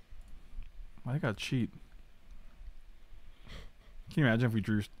 Why they gotta cheat? Can you imagine if we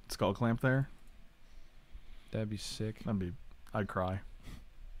drew Skull Clamp there? That'd be sick. I'd cry.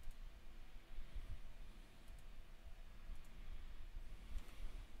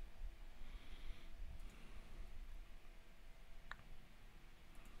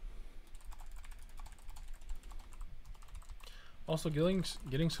 Also, getting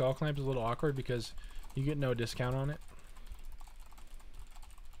Skull Clamp is a little awkward because you get no discount on it.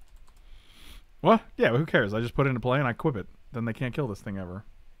 What? Yeah, who cares? I just put it into play and I equip it. Then they can't kill this thing ever.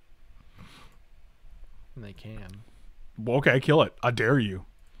 And they can. Well, okay, kill it. I dare you.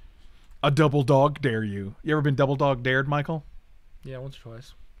 A double dog dare you. You ever been double dog dared, Michael? Yeah, once or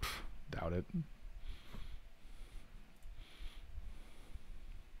twice. Doubt it.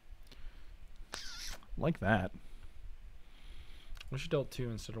 Like that. Wish you dealt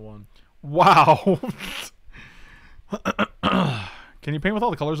 2 instead of 1. Wow. Can you paint with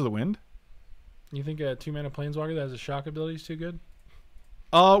all the colors of the wind? You think a 2-mana Planeswalker that has a shock ability is too good?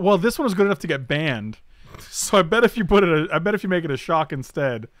 Well, this one was good enough to get banned. So I bet if you make it a shock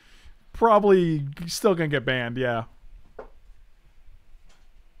instead, probably still gonna get banned. Yeah.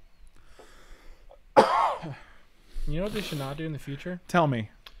 You know what they should not do in the future? Tell me.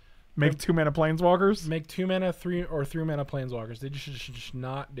 Make 2-mana planeswalkers? Make 2-mana 3 or 3-mana Planeswalkers. They just should just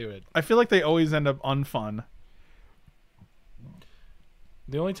not do it. I feel like they always end up unfun.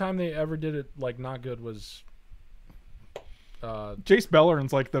 The only time they ever did it like not good was Jace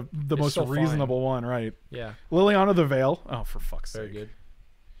Belern's like the most still reasonable one, right? yeah, Liliana the Veil. Oh, for fuck's very sake. good.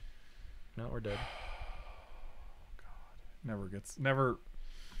 No, we're dead. God,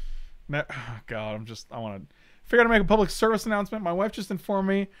 I want to figure out to make a public service announcement. My wife just informed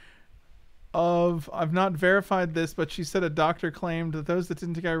me I've not verified this, but she said a doctor claimed that those that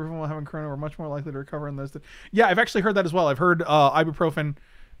didn't take ibuprofen while having corona were much more likely to recover than those that. Yeah, I've actually heard that as well. I've heard ibuprofen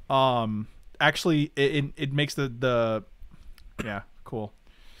actually it makes the yeah, cool.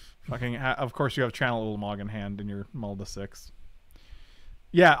 Fucking of course you have Channel Ulamog in hand in your Mulda 6.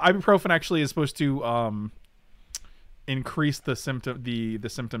 Yeah, ibuprofen actually is supposed to increase the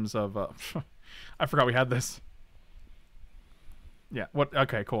symptoms of I forgot we had this. Yeah, what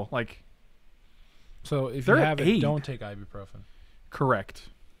okay, cool. Like So if they're you at have it, 8. don't take ibuprofen. Correct.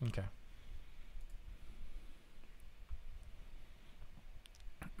 Okay.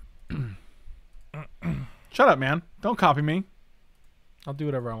 Shut up, man. Don't copy me. I'll do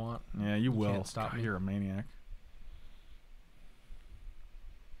whatever I want. Yeah, you will. can't stop God, me. You're a maniac.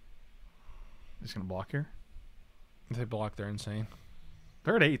 Just gonna block here. If they block, they're insane.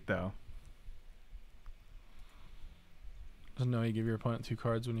 They're at 8 though. Doesn't know you give your opponent 2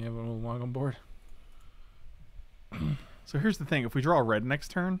 cards when you have a little log on board. So here's the thing: if we draw a red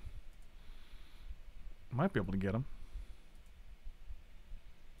next turn, might be able to get him.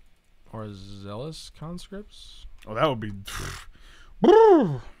 Or Zealous Conscripts. Oh, that would be.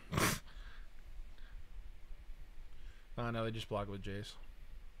 No, they just block it with Jace.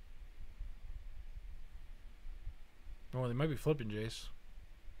 Oh, they might be flipping Jace.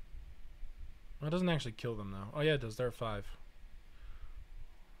 Well, it doesn't actually kill them, though. Oh, yeah, it does. They're at 5.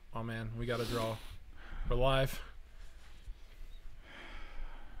 Oh, man. We got to draw. We're live.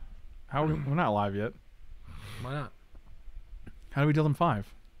 How we're not live yet? Why not? How do we deal them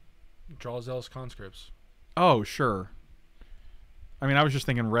 5? Draw zealous conscripts. Oh, sure. I mean, I was just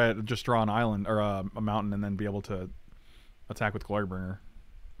thinking red, just draw an island or a mountain and then be able to attack with Glorybringer.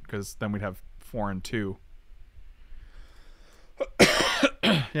 Because then we'd have 4 and 2.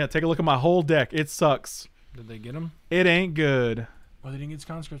 Yeah, take a look at my whole deck. It sucks. Did they get him? It ain't good. Oh, they didn't get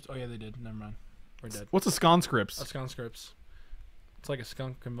conscripts? Oh, yeah, they did. Never mind. We're dead. What's a conscripts? That's conscripts. It's like a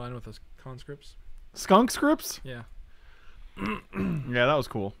skunk combined with a conscripts. Skunk scripts? Yeah. Yeah, that was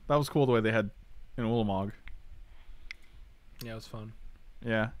cool. That was cool the way they had in Ulamog. Yeah, it was fun.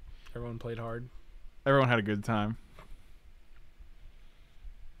 Yeah. Everyone played hard. Everyone had a good time.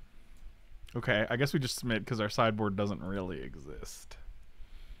 Okay, I guess we just submit because our sideboard doesn't really exist.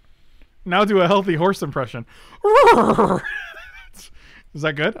 Now do a healthy horse impression. Is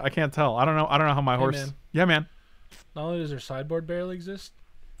that good? I can't tell. I don't know. I don't know how my horse. Man. Yeah, man. Not only does our sideboard barely exist,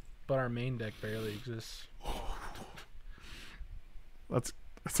 but our main deck barely exists. That's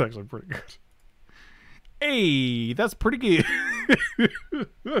actually pretty good. Hey, that's pretty good.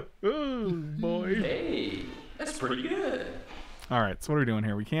 Boy. Hey, that's pretty good. All right, so what are we doing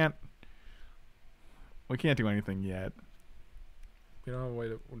here? We can't do anything yet. We don't have a way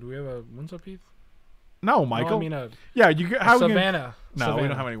to. Do we have a what's up, Heath? No, Michael. No, I mean a yeah, you. How we gonna, Savannah. No, Savannah. we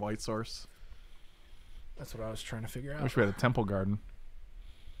don't have any white source. That's what I was trying to figure I out. wish we had a temple garden.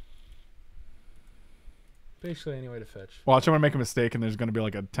 Basically, any way to fetch. Watch, I'm gonna make a mistake, and there's gonna be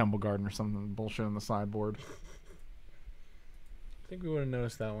like a temple garden or something bullshit on the sideboard. I think we would have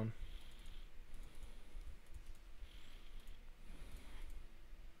noticed that one.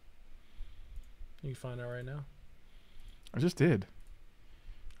 You can find out right now. I just did.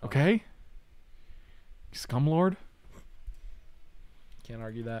 Okay. You scumlord. Can't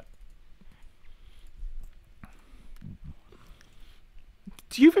argue that.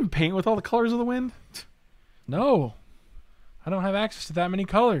 Do you even paint with all the colors of the wind? No, I don't have access to that many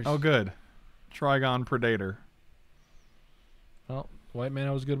colors. Oh, good. Trigon Predator. Well, white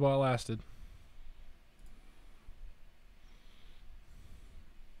mana was good while it lasted.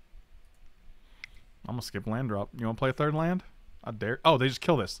 I'm gonna skip land drop. You wanna play a third land? I dare. Oh, they just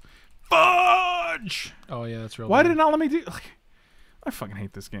kill this. Fudge! Oh yeah, that's real. Why bad. did it not let me do? Like, I fucking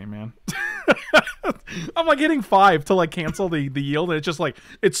hate this game, man. I'm like hitting 5 to like cancel the yield, and it just like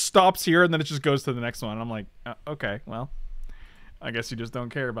it stops here, and then it just goes to the next one. I'm like, okay, well, I guess you just don't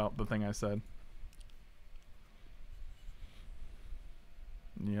care about the thing I said.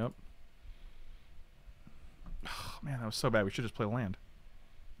 Yep. Oh, man, that was so bad. We should just play land.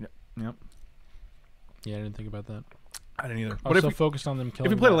 Yep. Yep. Yeah, I didn't think about that. I didn't either. I What was if so we, focused on them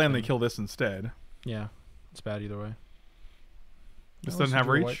killing. if we played a that land, they thing. kill this instead? Yeah, it's bad either way. This Let's doesn't have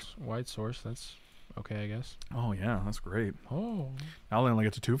do a reach. White source. That's okay, I guess. Oh yeah, that's great. Oh. Now they only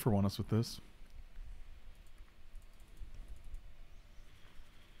get to 2 for 1 us with this.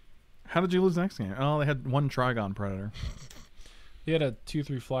 How did you lose next game? Oh, they had 1 Trigon Predator. He had a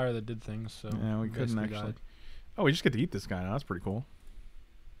 2/3 flyer that did things. So Yeah, we couldn't basically actually. died. Oh, we just get to eat this guy now. That's pretty cool.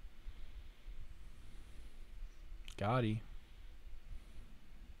 Gotti.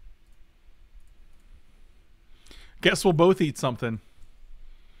 Guess we'll both eat something.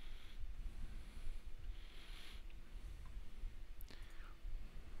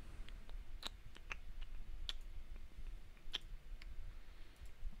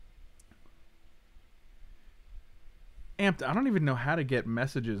 Amped, I don't even know how to get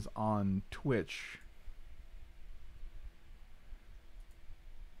messages on Twitch.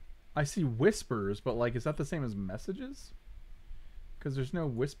 I see whispers, but like, is that the same as messages? Because there's no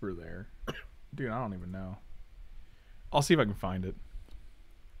whisper there. Dude, I don't even know. I'll see if I can find it.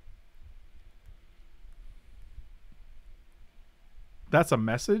 That's a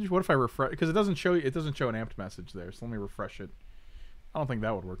message? What if I refresh? Because it doesn't show an amped message there. So let me refresh it. I don't think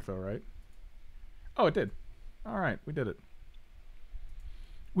that would work though, right? Oh, it did. All right, we did it.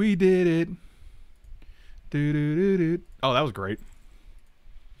 We did it. Do do do do. Oh, that was great.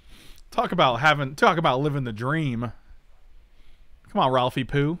 Talk about living the dream. Come on, Ralphie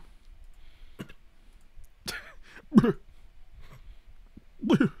Poo.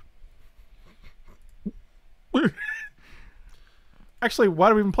 Actually, why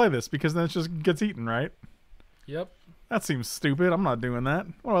do we even play this? Because then it just gets eaten, right? Yep. That seems stupid. I'm not doing that.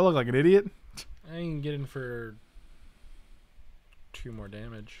 What do I look like, an idiot? I can get in for 2 more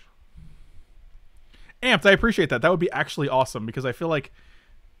damage. Amped, I appreciate that. That would be actually awesome because I feel like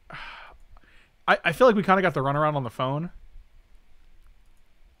I feel like we kind of got the runaround on the phone.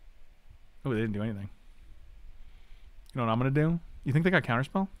 Oh, they didn't do anything. You know what I'm gonna do? You think they got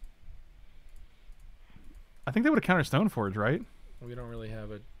counterspell? I think they would have countered Stoneforge, right? We don't really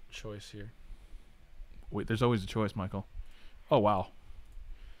have a choice here. Wait, there's always a choice, Michael. Oh wow.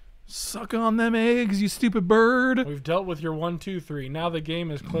 Suck on them eggs, you stupid bird. We've dealt with your 1, 2, 3. Now the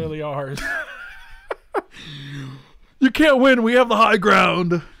game is clearly ours. You can't win. We have the high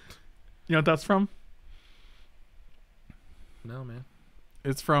ground. You know what that's from? No, man.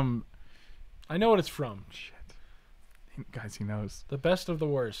 It's from... I know what it's from. Shit. Guys, he knows. The Best of the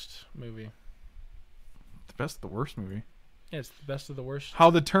Worst movie. The best of the worst movie. Yeah, it's the Best of the Worst. How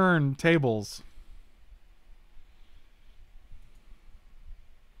the Turn Tables.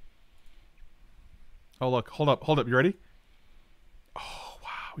 Oh, look. Hold up. Hold up. You ready? Oh,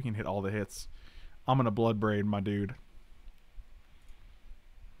 wow. We can hit all the hits. I'm going to blood braid, my dude.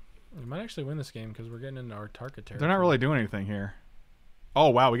 We might actually win this game because we're getting into our target territory. They're not really doing anything here. Oh,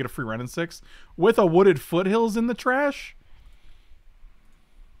 wow. We get a free Ren and 6 with a wooded foothills in the trash.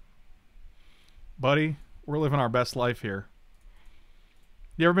 Buddy, we're living our best life here.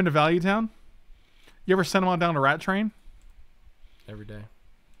 You ever been to Value Town? You ever sent them on down to Rat Train? Every day.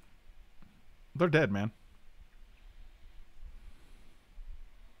 They're dead, man.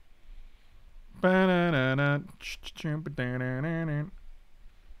 Ba-na-na-na.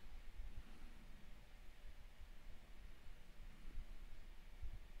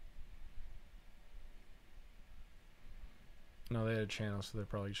 No, they had a channel, so they're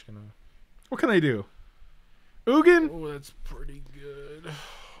probably just gonna. What can they do? Ugin? Oh, that's pretty good.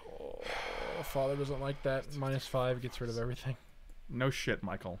 Oh, Father doesn't like that. -5 gets rid of everything. No shit,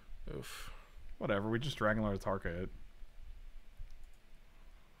 Michael. Oof. Whatever, we just Dragon Lord Tarka it.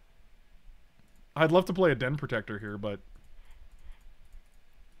 I'd love to play a Den Protector here, but...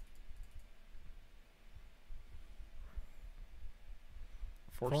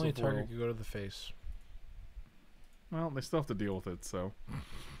 If Force only a of Will. target could go to the face. Well, they still have to deal with it, so...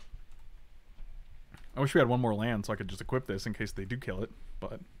 I wish we had one more land so I could just equip this in case they do kill it,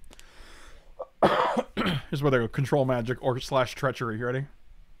 but... Here's where they go control magic or / treachery. You ready?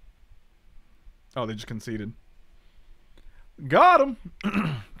 Oh, they just conceded. Got him!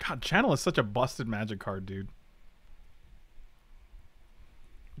 God, Channel is such a busted magic card, dude.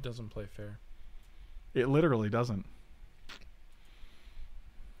 It doesn't play fair. It literally doesn't.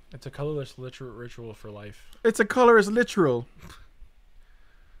 It's a colorless ritual for life. It's a colorless literal.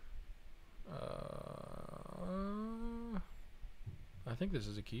 I think this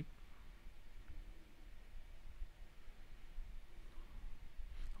is a keep.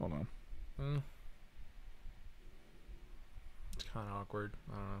 Hold on. It's kind of awkward.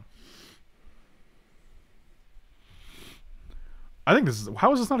 I don't know. I think this is...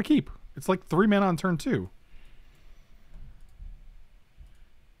 How is this not a keep? It's like 3 mana on turn 2.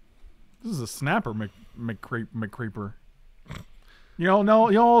 This is a Snapper McCreeper. You don't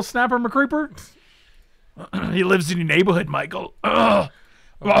know Snapper McCreeper? He lives in your neighborhood, Michael. Oh,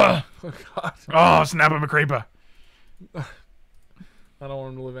 God. oh, Snapper McCreeper. I don't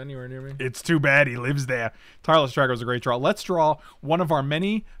want him to live anywhere near me. It's too bad he lives there. Tireless Tracker was a great draw. Let's draw one of our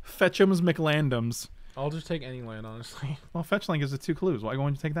many Fetchums McLandums. I'll just take any land, honestly. Well, Fetchland gives it 2 clues. Why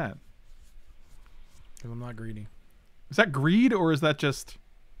won't you take that? Because I'm not greedy. Is that greed or is that just...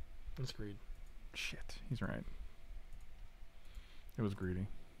 It's greed. Shit, he's right. It was greedy.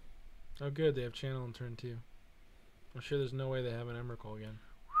 Oh, good. They have channel in turn 2. I'm sure there's no way they have an Emrakul again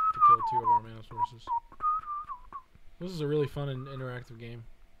to kill 2 of our mana sources. This is a really fun and interactive game.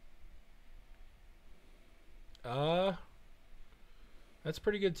 That's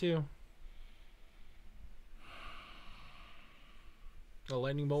pretty good too. A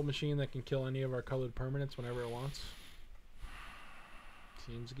lightning bolt machine that can kill any of our colored permanents whenever it wants.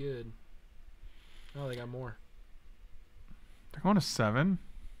 Seems good. Oh, they got more. They're going to 7?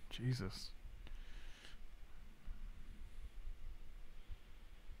 Jesus.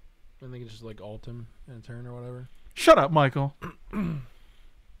 And they can just like ult him in a turn or whatever. Shut up, Michael.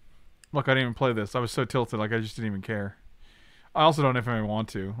 Look, I didn't even play this. I was so tilted, like I just didn't even care. I also don't know if I want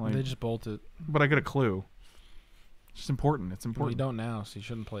to. Like, They just bolt it. but I get a clue. It's just important. It's Well, you important. don't now, so you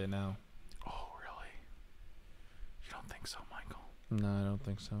shouldn't play it now. Oh, really? You don't think so, Michael? No, I don't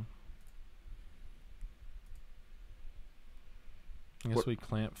think so. I guess What- we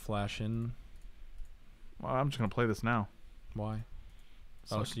can't flash in. Well, I'm just going to play this now. Why?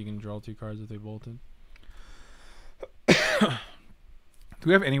 So, So you can draw 2 cards if they bolted. do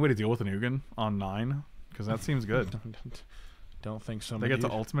we have any way to deal with an Ugin on 9? Because that seems good. Don't think so. They my get to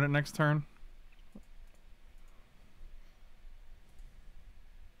dude. ultimate it next turn.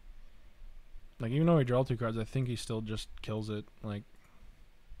 Like, even though he draw 2 cards, I think he still just kills it. Like,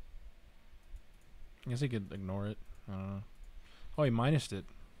 I guess he could ignore it. I don't know. Oh, he minused it.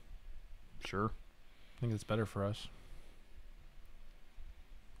 Sure. I think it's better for us.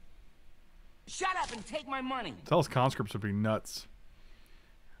 Shut up and take my money. Tellus conscripts would be nuts.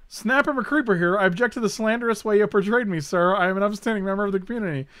 Snapper McCreeper here. I object to the slanderous way you portrayed me, sir. I am an upstanding member of the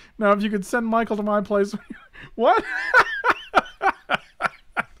community. Now, if you could send Michael to my place... What?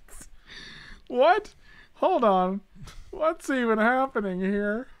 What? Hold on. What's even happening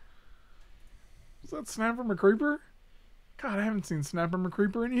here? Is that Snapper McCreeper? God, I haven't seen Snapper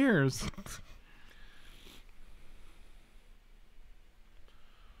McCreeper in years.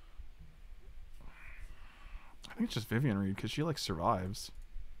 I think it's just Vivian Reed because she like survives.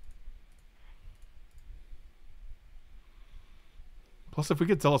 Plus, if we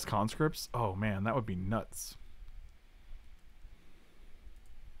get Zealous Conscripts, oh man, that would be nuts.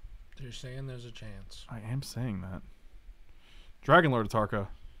 You're saying there's a chance. I am saying that. Dragonlord Atarka.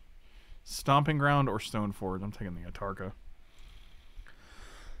 Stomping Ground or Stoneforge? I'm taking the Atarka.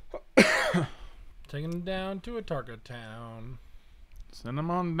 Taking him down to a Tarka town. Send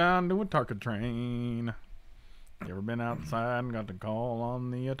them on down to Atarka train. You ever been outside and got to call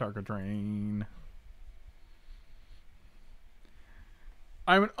on the Atarka train?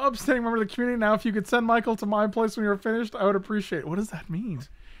 I'm an upstanding member of the community. Now, if you could send Michael to my place when you're finished, I would appreciate it. What does that mean?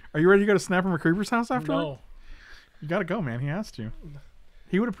 Are you ready to go to Snapper McCreeper's house afterward? No. You gotta go, man. He asked you.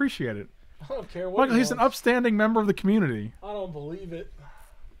 He would appreciate it. I don't care what. Michael, he's an upstanding member of the community. I don't believe it.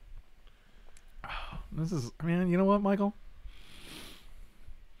 This is, man, you know what, Michael?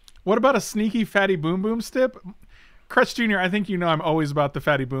 What about a sneaky fatty boom boom stip? Crutch Jr., I think you know I'm always about the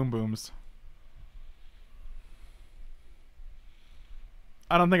fatty boom booms.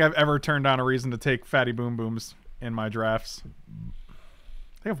 I don't think I've ever turned down a reason to take fatty boom booms in my drafts.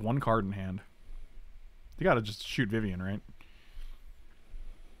 They have one card in hand. You gotta just shoot Vivian, right?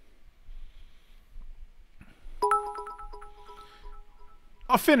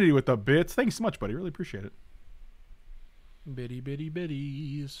 Affinity with the bits. Thank you so much, buddy. Really appreciate it. Bitty bitty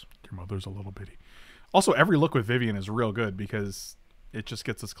bitties. Your mother's a little bitty. Also, every look with Vivian is real good because it just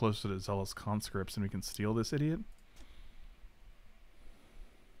gets us closer to Zealous Conscripts and we can steal this idiot.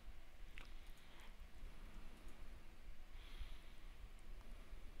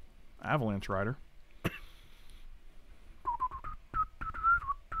 Avalanche Rider.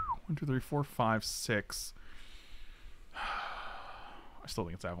 1, 2, 3, 4, 5, 6. I still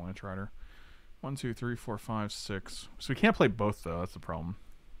think it's Avalanche Rider. 1, 2, 3, 4, 5, 6. So we can't play both though. That's the problem.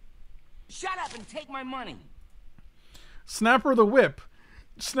 Shut up and take my money. Snapper the Whip.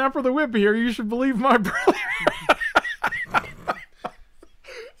 Snapper the Whip here. You should believe my brother.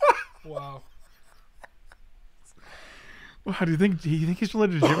 Wow. Wow, do you think he's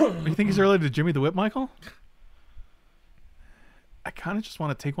related to Jimmy? Do you think he's related to Jimmy the Whip, Michael? I kind of just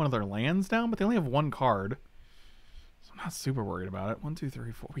want to take one of their lands down, but they only have one card. So I'm not super worried about it. 1, 2,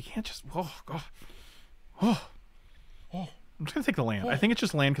 3, 4. We can't just... Oh, God. Oh. I'm just going to take the land. I think it's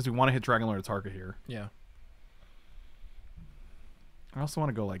just land because we want to hit Dragonlord Atarka here. Yeah. I also want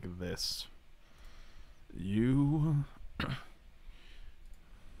to go like this. You...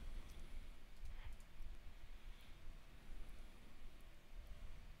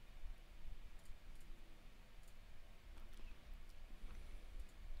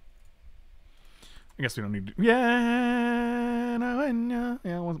 I guess we don't need to... Yeah, no, no.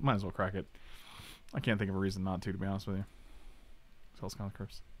 Yeah, well, might as well crack it. I can't think of a reason not to be honest with you. Zealous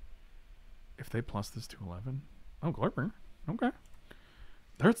Conscripts. If they plus this to 11... Oh, Glorper. Okay.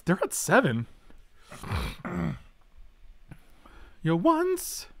 They're at 7. You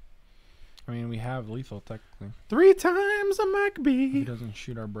once... I mean, we have lethal, technically. 3 times a MacB. He doesn't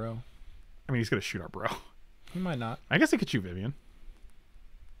shoot our bro. I mean, he's going to shoot our bro. He might not. I guess he could shoot Vivian.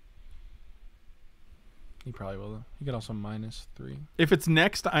 He probably will, though. He could also -3. If it's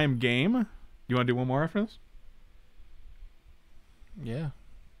next, I'm game. You want to do one more after this? Yeah.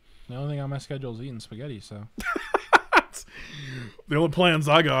 The only thing on my schedule is eating spaghetti, so. The only plans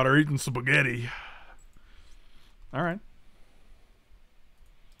I got are eating spaghetti. All right.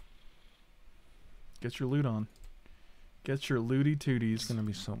 Get your loot on. Get your looty tooties. It's going to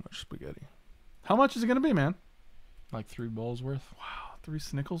be so much spaghetti. How much is it going to be, man? Like 3 bowls worth? Wow, 3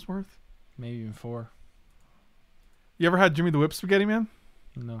 Snickles worth? Maybe even 4. You ever had Jimmy the Whip spaghetti, man?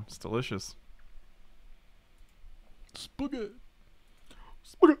 No. It's delicious. Spaghetti.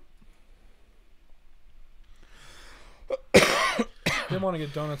 Spaghetti. Didn't want to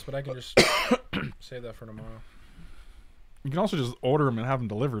get donuts, but I can just save that for tomorrow. You can also just order them and have them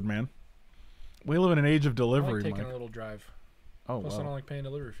delivered, man. We live in an age of I delivery, like taking Mike. a little drive. Oh, Plus, I don't wow. like paying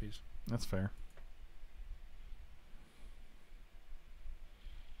delivery fees. That's fair.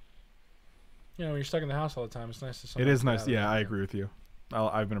 You know, when you're stuck in the house all the time, it's nice to. It sometimes is get nice. out of Yeah, it. I agree with you.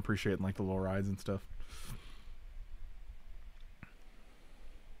 I've been appreciating like the little rides and stuff.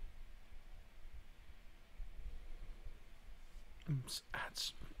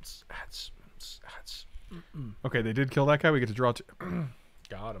 Okay, they did kill that guy. We get to draw two.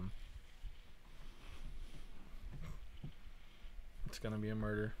 Got him. It's gonna be a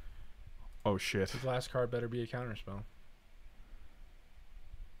murder. Oh shit. His last card better be a counterspell.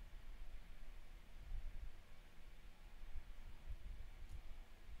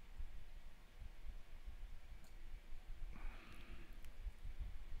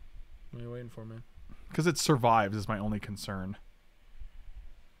 What are you waiting for, man? Because it survives is my only concern.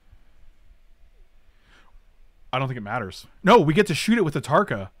 I don't think it matters. No, we get to shoot it with the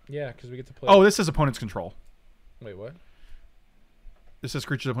Tarka. Yeah, because we get to play. Oh, this is opponent's control. Wait, what? This is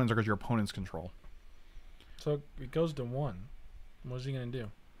creatures opponents are your opponent's control. So it goes to 1. What is he gonna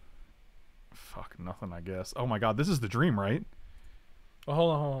do? Fuck, nothing, I guess. Oh my god, this is the dream, right? Oh,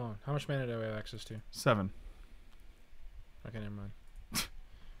 hold on. How much mana do we have access to? 7. Okay, never mind.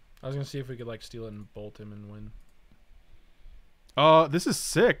 I was gonna see if we could like steal it and bolt him and win. This is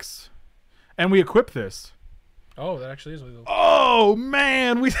 6. And we equip this. Oh, that actually is lethal. Oh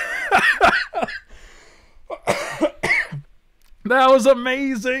man, we that was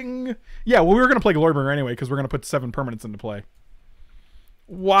amazing. Yeah, well, we were gonna play Glorybringer anyway because we're gonna put 7 permanents into play.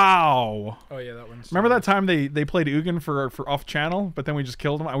 Wow. Oh yeah, that one's. Remember that time they played Ugin for off channel, but then we just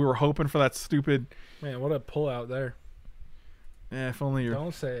killed him. We were hoping for that stupid. Man, what a pull out there. Yeah, if only you're.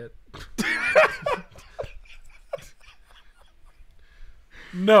 Don't say it.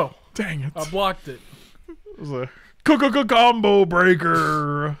 No. Dang it. I blocked it. It was a combo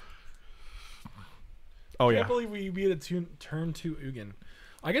breaker. Oh I yeah. can't believe we beat a turn 2 Ugin.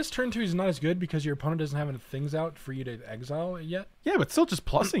 I guess turn 2 is not as good because your opponent doesn't have any things out for you to exile it yet. Yeah, but still just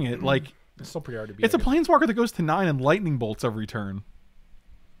plussing it like It's still pretty hard to beat. it's a planeswalker that goes to 9 and lightning bolts every turn.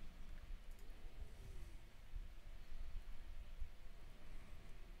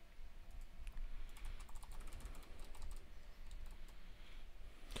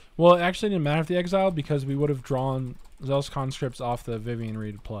 Well, it actually didn't matter if they exiled because we would have drawn Zealous Conscripts off the Vivian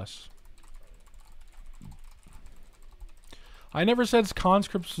Reed Plus. I never said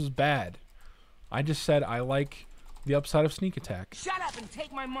Conscripts was bad. I just said I like the upside of sneak attack. Shut up and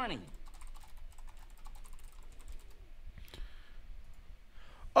take my money.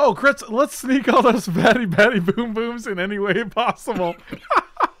 Oh, crits, let's sneak all those batty boom booms in any way possible.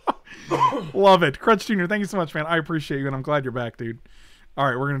 Love it. Crutch Jr., thank you so much, man. I appreciate you, and I'm glad you're back, dude. All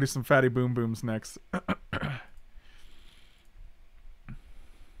right, we're going to do some fatty boom booms next.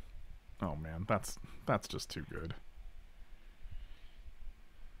 Oh, man, that's just too good.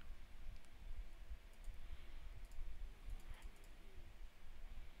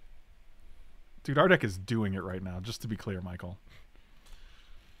 Dude, our deck is doing it right now, just to be clear, Michael.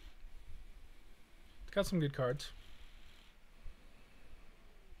 It's got some good cards.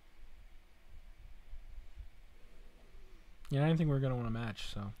 Yeah, I didn't think we were gonna want to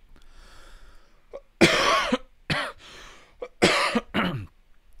match, so.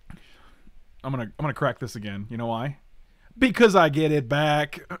 I'm gonna crack this again. You know why? Because I get it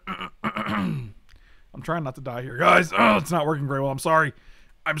back. I'm trying not to die here, guys. Oh, it's not working very well. I'm sorry.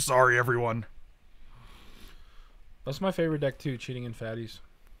 I'm sorry, everyone. That's my favorite deck too, cheating in fatties.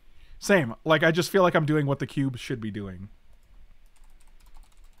 Same. Like, I just feel like I'm doing what the cube should be doing.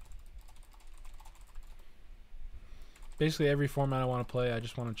 Basically, every format I want to play, I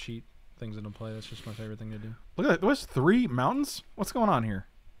just want to cheat things into play. That's just my favorite thing to do. Look at that. There was 3 mountains? What's going on here?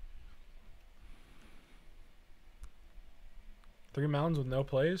 3 mountains with no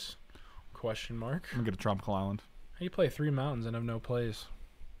plays? Question mark. I'm gonna get a tropical island. How do you play 3 mountains and have no plays?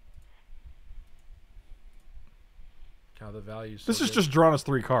 God, the value's so This is good. just drawing us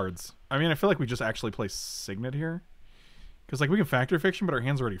 3 cards. I mean, I feel like we just actually play Signet here. Because, like, we can Factor Fiction, but our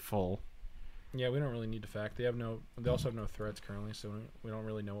hand's already full. Yeah, we don't really need to fact. They also have no threats currently, so we don't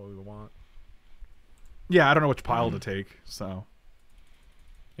really know what we want. Yeah, I don't know which pile to take, so.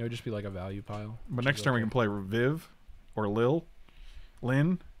 It would just be like a value pile. But which next is turn we okay. can play Viv or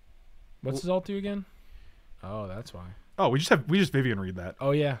Lynn. What's his alt do again? Oh, that's why. Oh, we just Vivian read that.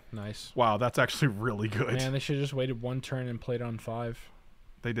 Oh yeah, nice. Wow, that's actually really good. Man, they should have just waited 1 turn and played on 5.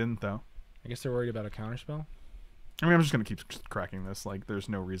 They didn't though. I guess they're worried about a counterspell. I mean, I'm just gonna keep cracking this. Like, there's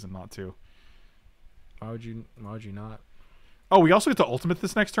no reason not to. Why would you not? Oh, we also get to ultimate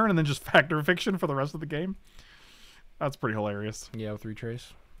this next turn and then just Factor Fiction for the rest of the game. That's pretty hilarious. Yeah, with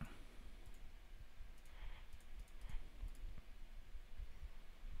retrace.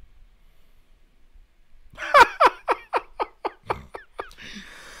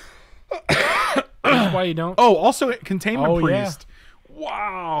 That's why you don't. Oh, also Containment Oh, yeah. Priest.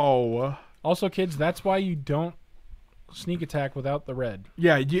 Wow. Also, kids, that's why you don't sneak attack without the red.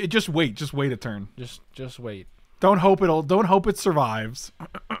 Yeah, just wait. Just wait a turn. Just wait. Don't hope it survives.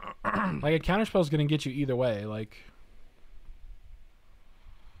 Like a counterspell is going to get you either way. Like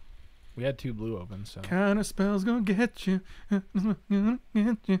we had 2 blue open, so Counterspell's gonna get you. You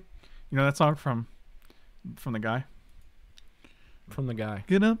know that song from the guy? from the guy.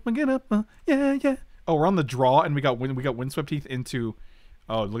 Get up, yeah, yeah. Oh, we're on the draw, and we got Windswept Heath into.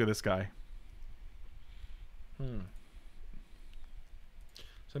 Oh, look at this guy. So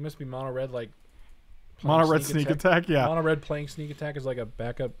it must be mono red, like Mono red sneak attack. Yeah, Mono red playing sneak attack is like a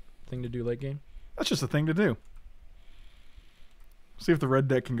backup thing to do late game. that's just a thing to do. See if the red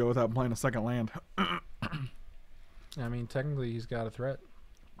deck can go without playing a second land. I mean, technically, he's got a threat.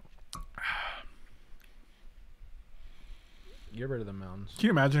 Get rid of the mountains. Can you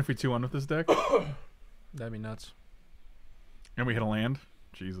imagine if we 2-1 with this deck That'd be nuts. and we hit a land?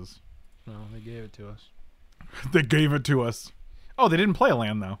 Jesus. No, they gave it to us. They gave it to us. Oh, they didn't play a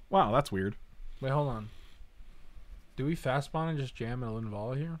land though. Wow, that's weird. Wait, hold on. Do we fast spawn and just jam a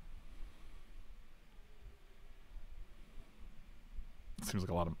Linvala here? Seems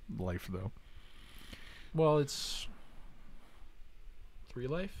like a lot of life though. Well, it's 3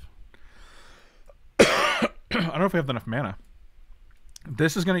 life. I don't know if we have enough mana. We're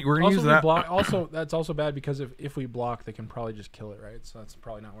gonna Also, use if we that. block, also, that's also bad because if we block, they can probably just kill it, right? So that's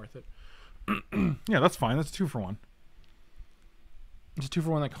probably not worth it. Yeah, that's fine. That's 2 for 1. It's a 2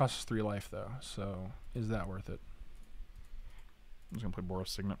 for 1 that costs 3 life, though. So is that worth it? I'm just gonna play Boros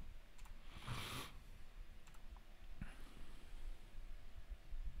Signet.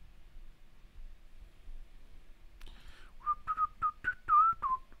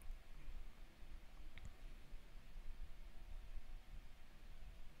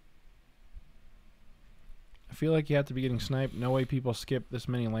 I feel like you have to be getting sniped. No way people skip this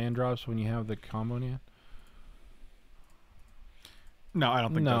many land drops when you have the combo in you. No, I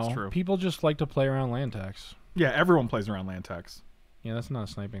don't think that's true. People just like to play around land tax. Yeah, everyone plays around land tax. Yeah, that's not a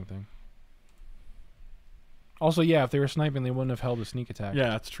sniping thing. Also, yeah, if they were sniping, they wouldn't have held a sneak attack. Yeah,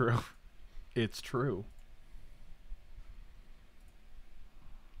 that's true. It's true.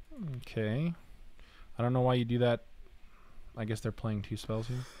 Okay. I don't know why you do that. I guess they're playing 2 spells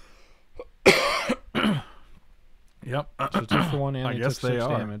here. Yep. So 2 for 1 and I they guess took 6 they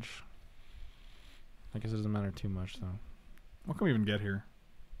are. damage. I guess it doesn't matter too much, though. What can we even get here?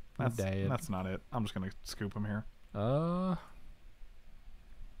 That's Dead. that's not it. I'm just gonna scoop him here. Uh,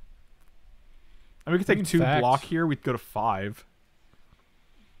 And we could take In 2 fact- block here. We'd go to 5.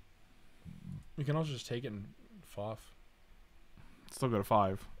 you can also just take it and foff. Still go to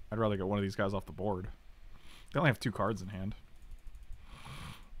 5. I'd rather get one of these guys off the board. They only have 2 cards in hand.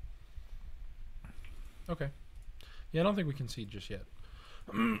 Okay. Yeah, I don't think we concede just yet.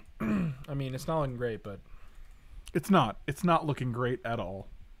 I mean, it's not looking great, but It's not. It's not looking great at all.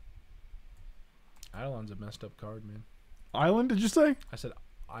 Eidolon's a messed up card, man. Island, did you say? I said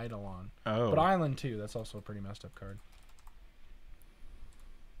Eidolon. Oh. But Island, too. That's also a pretty messed up card.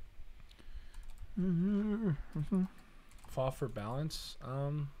 Fall for balance. Yeah.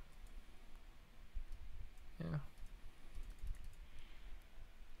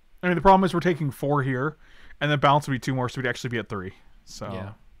 I mean, the problem is we're taking 4 here, and the balance would be 2 more, so we'd actually be at 3. So,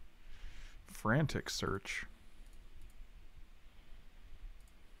 Yeah. Frantic Search.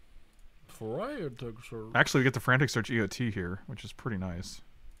 Actually, we get the Frantic Search EOT here, which is pretty nice.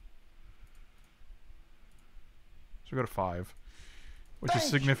 So we go to 5, which is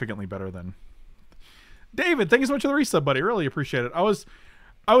significantly better than. David, thank you so much for the resub, buddy. Really appreciate it. I was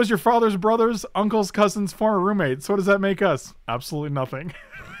your father's brother's, uncle's, cousin's former roommate. So what does that make us? Absolutely nothing.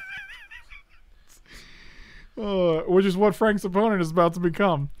 Which is what Frank's opponent is about to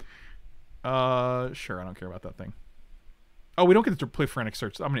become. Sure, I don't care about that thing. Oh, we don't get to play Frantic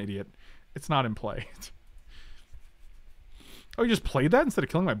Search. I'm an idiot. It's not in play. Oh, you just played that instead of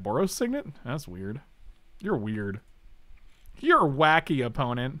killing my Boros Signet? That's weird. You're weird. You're a wacky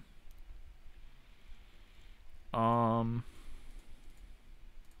opponent. I'm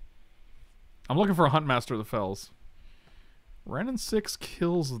looking for a Huntmaster of the Fells. Renin 6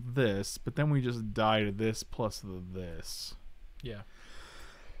 kills this, but then we just die to this plus this. Yeah.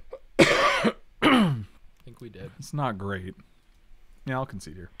 I think we did. It's not great. Yeah, I'll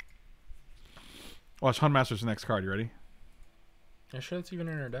concede here. Watch, Huntmaster's the next card. You ready? Are you sure that's even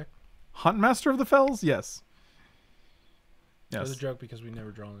in our deck? Huntmaster of the Fells? Yes. That was Yes. a joke because we never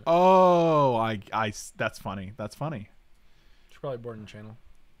drawn it. Oh, that's funny. That's funny. Should probably board in channel.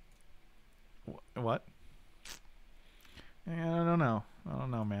 What? Yeah, I don't know. I don't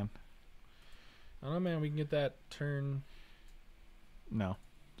know, man. I don't know, man. We can get that turn No.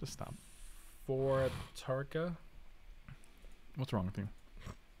 Just stop. for Tarka. What's wrong with you?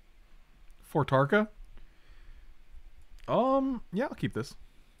 For Tarka? Yeah, I'll keep this.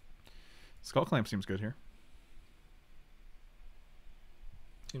 Skull Clamp seems good here.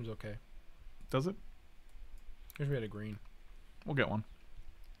 Seems okay. Does it? Here's we had a green. We'll get one.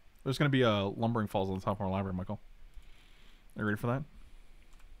 There's going to be a Lumbering Falls on the top of our library, Michael. Are you ready for that?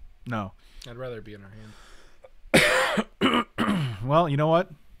 No. I'd rather it be in our hand. Well, you know what?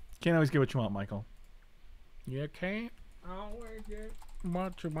 Can't always get what you want, Michael. You can't always get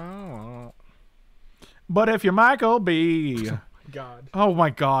what you want. But if you're Michael B. God. Oh my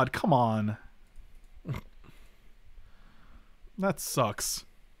God, come on. That sucks.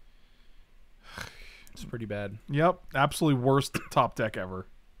 It's pretty bad. Yep, absolutely worst top deck ever.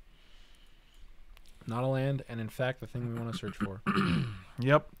 Not a land, and in fact, the thing we want to search for.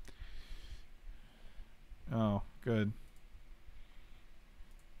 Yep. Oh, good.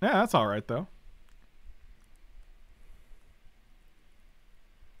 Yeah, that's all right though.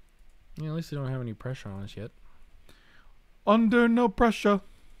 Yeah, at least they don't have any pressure on us yet. Under no pressure.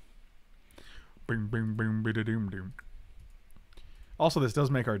 Bing, bing, bing, bida-doom, doom. Also, this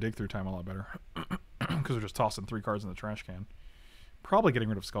does make our dig through time a lot better. Because we're just tossing 3 cards in the trash can. Probably getting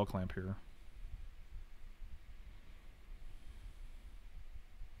rid of Skull Clamp here.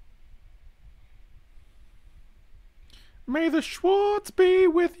 May the Schwartz be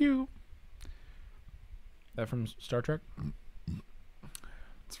with you. That from Star Trek?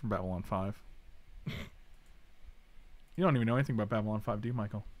 It's from Babylon 5. You don't even know anything about Babylon 5, do you,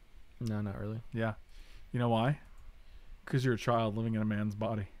 Michael? No, not really. Yeah. You know why? Because you're a child living in a man's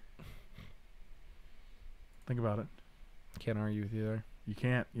body. Think about it. Can't argue with you there. You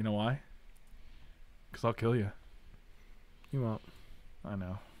can't. You know why? Because I'll kill you. You won't. I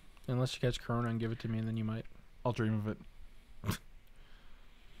know. Unless you catch Corona and give it to me, and then you might. I'll dream of it.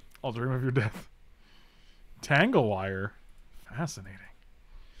 I'll dream of your death. Tangle Wire. Fascinating.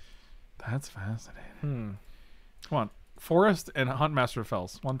 That's fascinating. Come on. Forest and Hunt Master of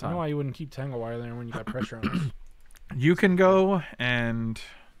Fells. One I don't time. know why you wouldn't keep Tangle Wire there when you got pressure on us. You can go and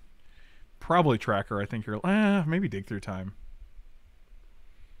probably Tracker. I think you're... maybe Dig Through Time.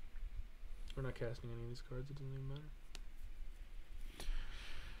 We're not casting any of these cards. It doesn't even matter.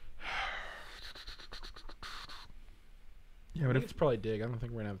 Yeah, I but think if... it's probably Dig. I don't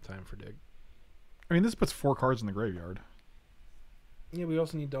think we're going to have time for Dig. I mean, this puts 4 cards in the graveyard. Yeah, we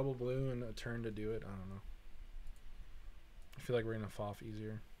also need double blue and a turn to do it. I don't know. I feel like we're going to fall off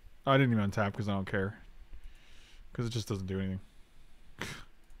easier. I didn't even untap because I don't care. Because it just doesn't do anything.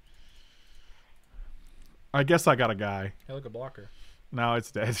 I guess I got a guy. Hey, look, a blocker. Now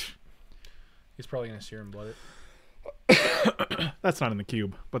it's dead. He's probably going to Sear and Blood it. That's not in the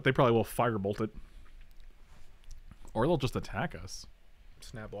cube, but they probably will Firebolt it. Or they'll just attack us.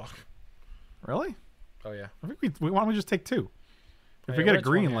 Snap block. Really? Oh, yeah. I think why don't we just take 2? If Oh, we yeah, get a that's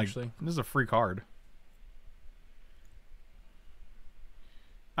green, one, like, actually. this is a free card.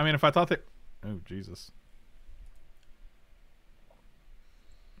 I mean, if I thought that... Oh, Jesus.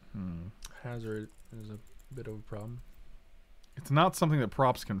 Hazard is a bit of a problem. It's not something that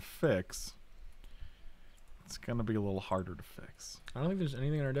props can fix. It's going to be a little harder to fix. I don't think there's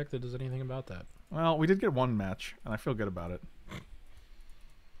anything in our deck that does anything about that. Well, we did get 1 match, and I feel good about it.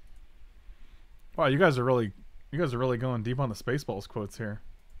 Wow, you guys are really going deep on the Spaceballs quotes here.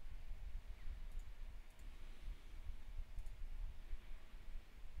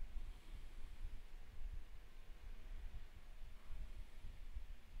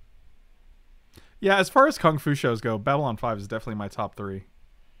 Yeah, as far as Kung Fu shows go, Babylon 5 is definitely my top 3.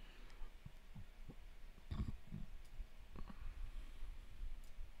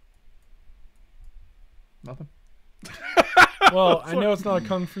 Nothing? Well, I know it's not a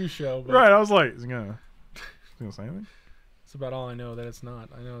Kung Fu show, but Right, I was like, is he gonna say anything? that's about all I know that it's not.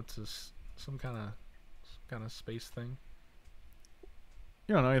 I know it's some kind of space thing.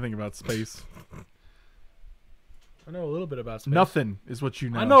 You don't know anything about space. I know a little bit about space. Nothing is what you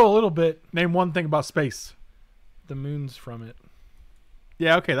know. I know a little bit. Name one thing about space. The moon's from it.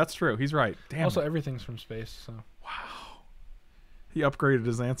 Yeah, okay, that's true. He's right. Damn. Also, it. everything's from space. So He upgraded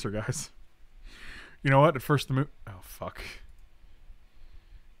his answer, guys. You know what? At first the moon... Oh, fuck.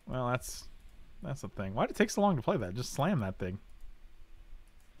 Well, that's the thing. Why did it take so long to play that? Just slam that thing.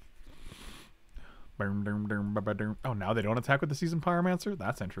 Oh, now they don't attack with the Seasoned Pyromancer?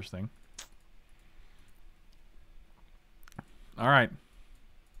 That's interesting. All right.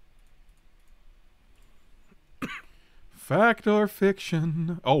 Fact or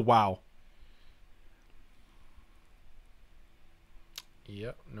fiction? Oh, wow.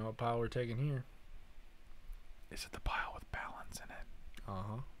 yep, know what pile we're taking here. Is it the pile with balance in it?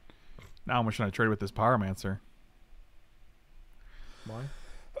 Uh-huh. Now how much should I trade with this Pyromancer? Why?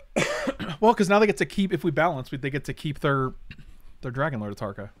 Well, because now they get to keep, if we balance, they get to keep their Dragon Lord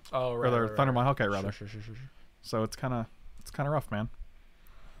Atarka. Oh, right. Or their right, Thundermaw right. Hellkite, rather. Sure. So it's kind of rough, man.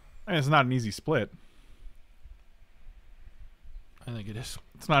 I mean, it's not an easy split. I think it is.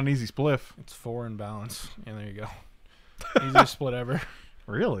 It's not an easy spliff. It's 4 in balance. Yeah, there you go. Easiest split ever.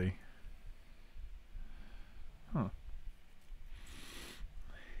 Really? Huh.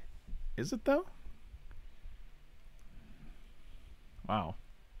 Is it, though? Wow.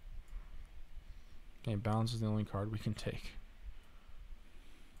 Okay, balance is the only card we can take.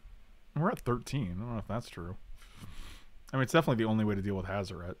 We're at 13. I don't know if that's true. I mean, it's definitely the only way to deal with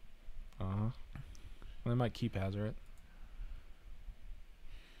Hazoret. Uh-huh. Well, they might keep Hazoret.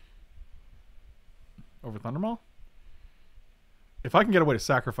 Over Thundermaw? If I can get a way to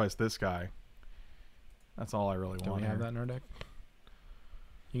sacrifice this guy, that's all I really want. Do we have that in our deck?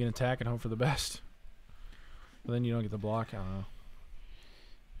 You can attack and hope for the best. But then you don't get the block. I don't know.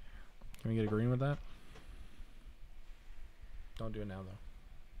 Can we get a green with that? Don't do it now, though.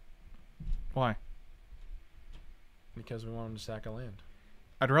 Why? Because we want him to sack a land.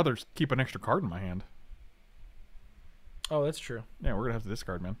 I'd rather keep an extra card in my hand. Oh, that's true. Yeah, we're going to have to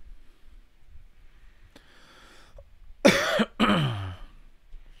discard, man.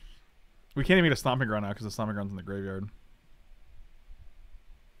 We can't even get a Stomping Ground now because the Stomping Ground's in the graveyard.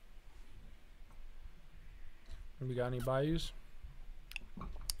 Have we got any bayous?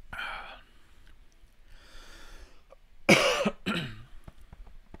 How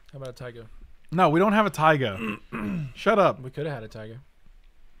about a Taiga? No, we don't have a Taiga. Shut up. We could have had a Taiga.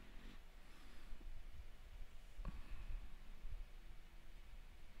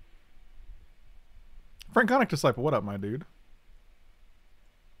 Franconic Disciple, what up, my dude?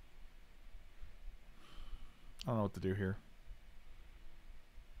 I don't know what to do here.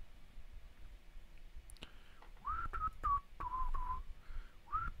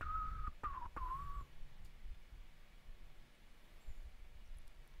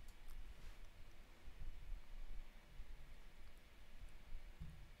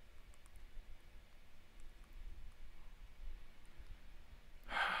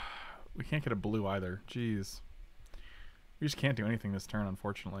 We can't get a blue either. Jeez. We just can't do anything this turn,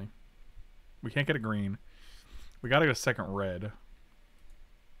 unfortunately. We can't get a green. We gotta get a second red.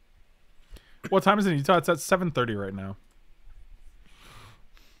 What time is it in Utah? It's at 7:30 right now.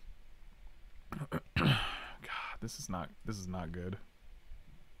 God, this is not good.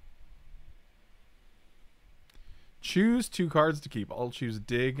 Choose 2 cards to keep. I'll choose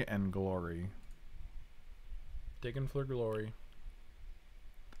Dig and Glory. Digging for glory.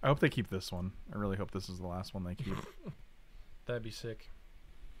 I hope they keep this one. I really hope this is the last one they keep. That'd be sick.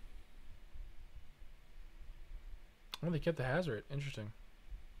 Oh, they kept the Hazoret. Interesting.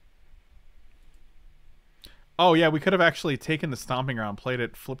 Oh yeah, we could have actually taken the Stomping Ground, played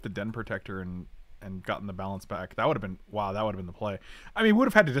it, flipped the Den Protector, and gotten the balance back. That would have been That would have been the play. I mean, we would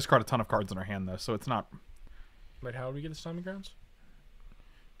have had to discard a ton of cards in our hand though, so it's not. Wait, how did we get the Stomping Grounds?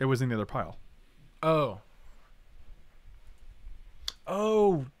 It was in the other pile. Oh.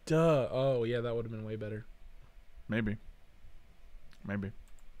 Oh, duh. Oh, yeah, that would have been way better. Maybe.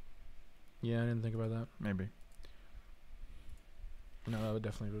 Yeah, I didn't think about that. Maybe. No, that would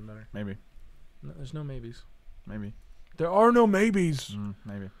definitely have been better. Maybe. No, there's no maybes. Maybe. There are no maybes.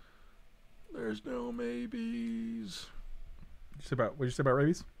 Maybe. There's no maybes. What'd you say about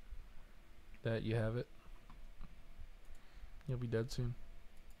rabies? That you have it. You'll be dead soon.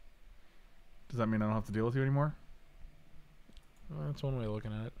 Does that mean I don't have to deal with you anymore? Well, that's one way of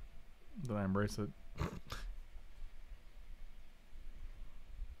looking at it. Then I embrace it.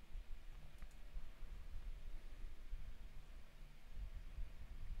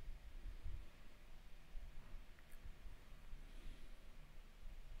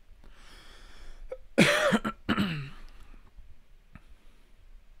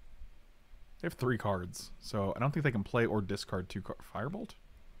 They have 3 cards, so I don't think they can play or discard 2 cards. Firebolt?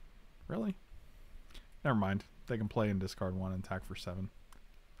 Really? Never mind. They can play and discard 1 and attack for 7.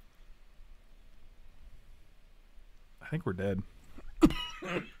 I think we're dead.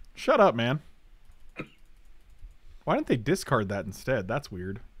 Shut up, man. Why didn't they discard that instead? That's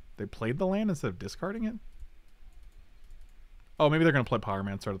weird. They played the land instead of discarding it? Oh, maybe they're going to play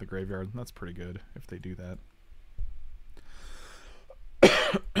Pyromancer out of the graveyard. That's pretty good if they do that.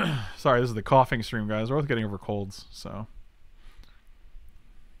 Sorry, this is the coughing stream, guys. We're both getting over colds, so.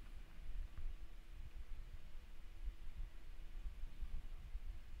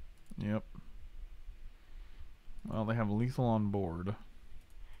 Yep. Well, they have lethal on board.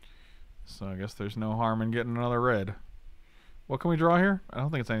 So I guess there's no harm in getting another red. What can we draw here? I don't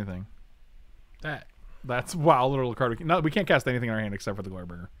think it's anything. That. That's, wow, little card. No, we can't cast anything in our hand except for the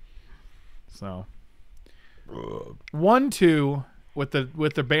Glorybringer. So 1-2 with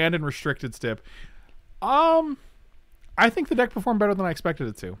the banned and restricted stip. I think the deck performed better than I expected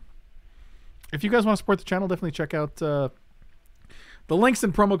it to. If you guys want to support the channel, definitely check out the links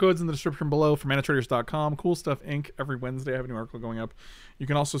and promo codes in the description below for manatraders.com. Cool Stuff Inc. Every Wednesday I have a new article going up. You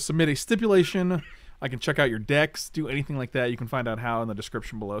can also submit a stipulation. I can check out your decks, do anything like that. You can find out how in the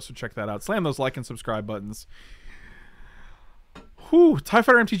description below, so check that out. Slam those like and subscribe buttons. Whew, TIE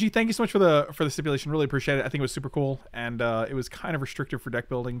Fighter MTG, thank you so much for the stipulation. Really appreciate it. I think it was super cool, and it was kind of restrictive for deck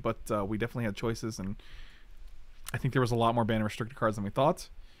building, but we definitely had choices, and I think there was a lot more ban and restricted cards than we thought.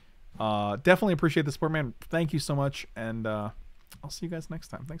 Definitely appreciate the support, man. Thank you so much, and I'll see you guys next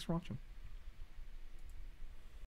time. Thanks for watching.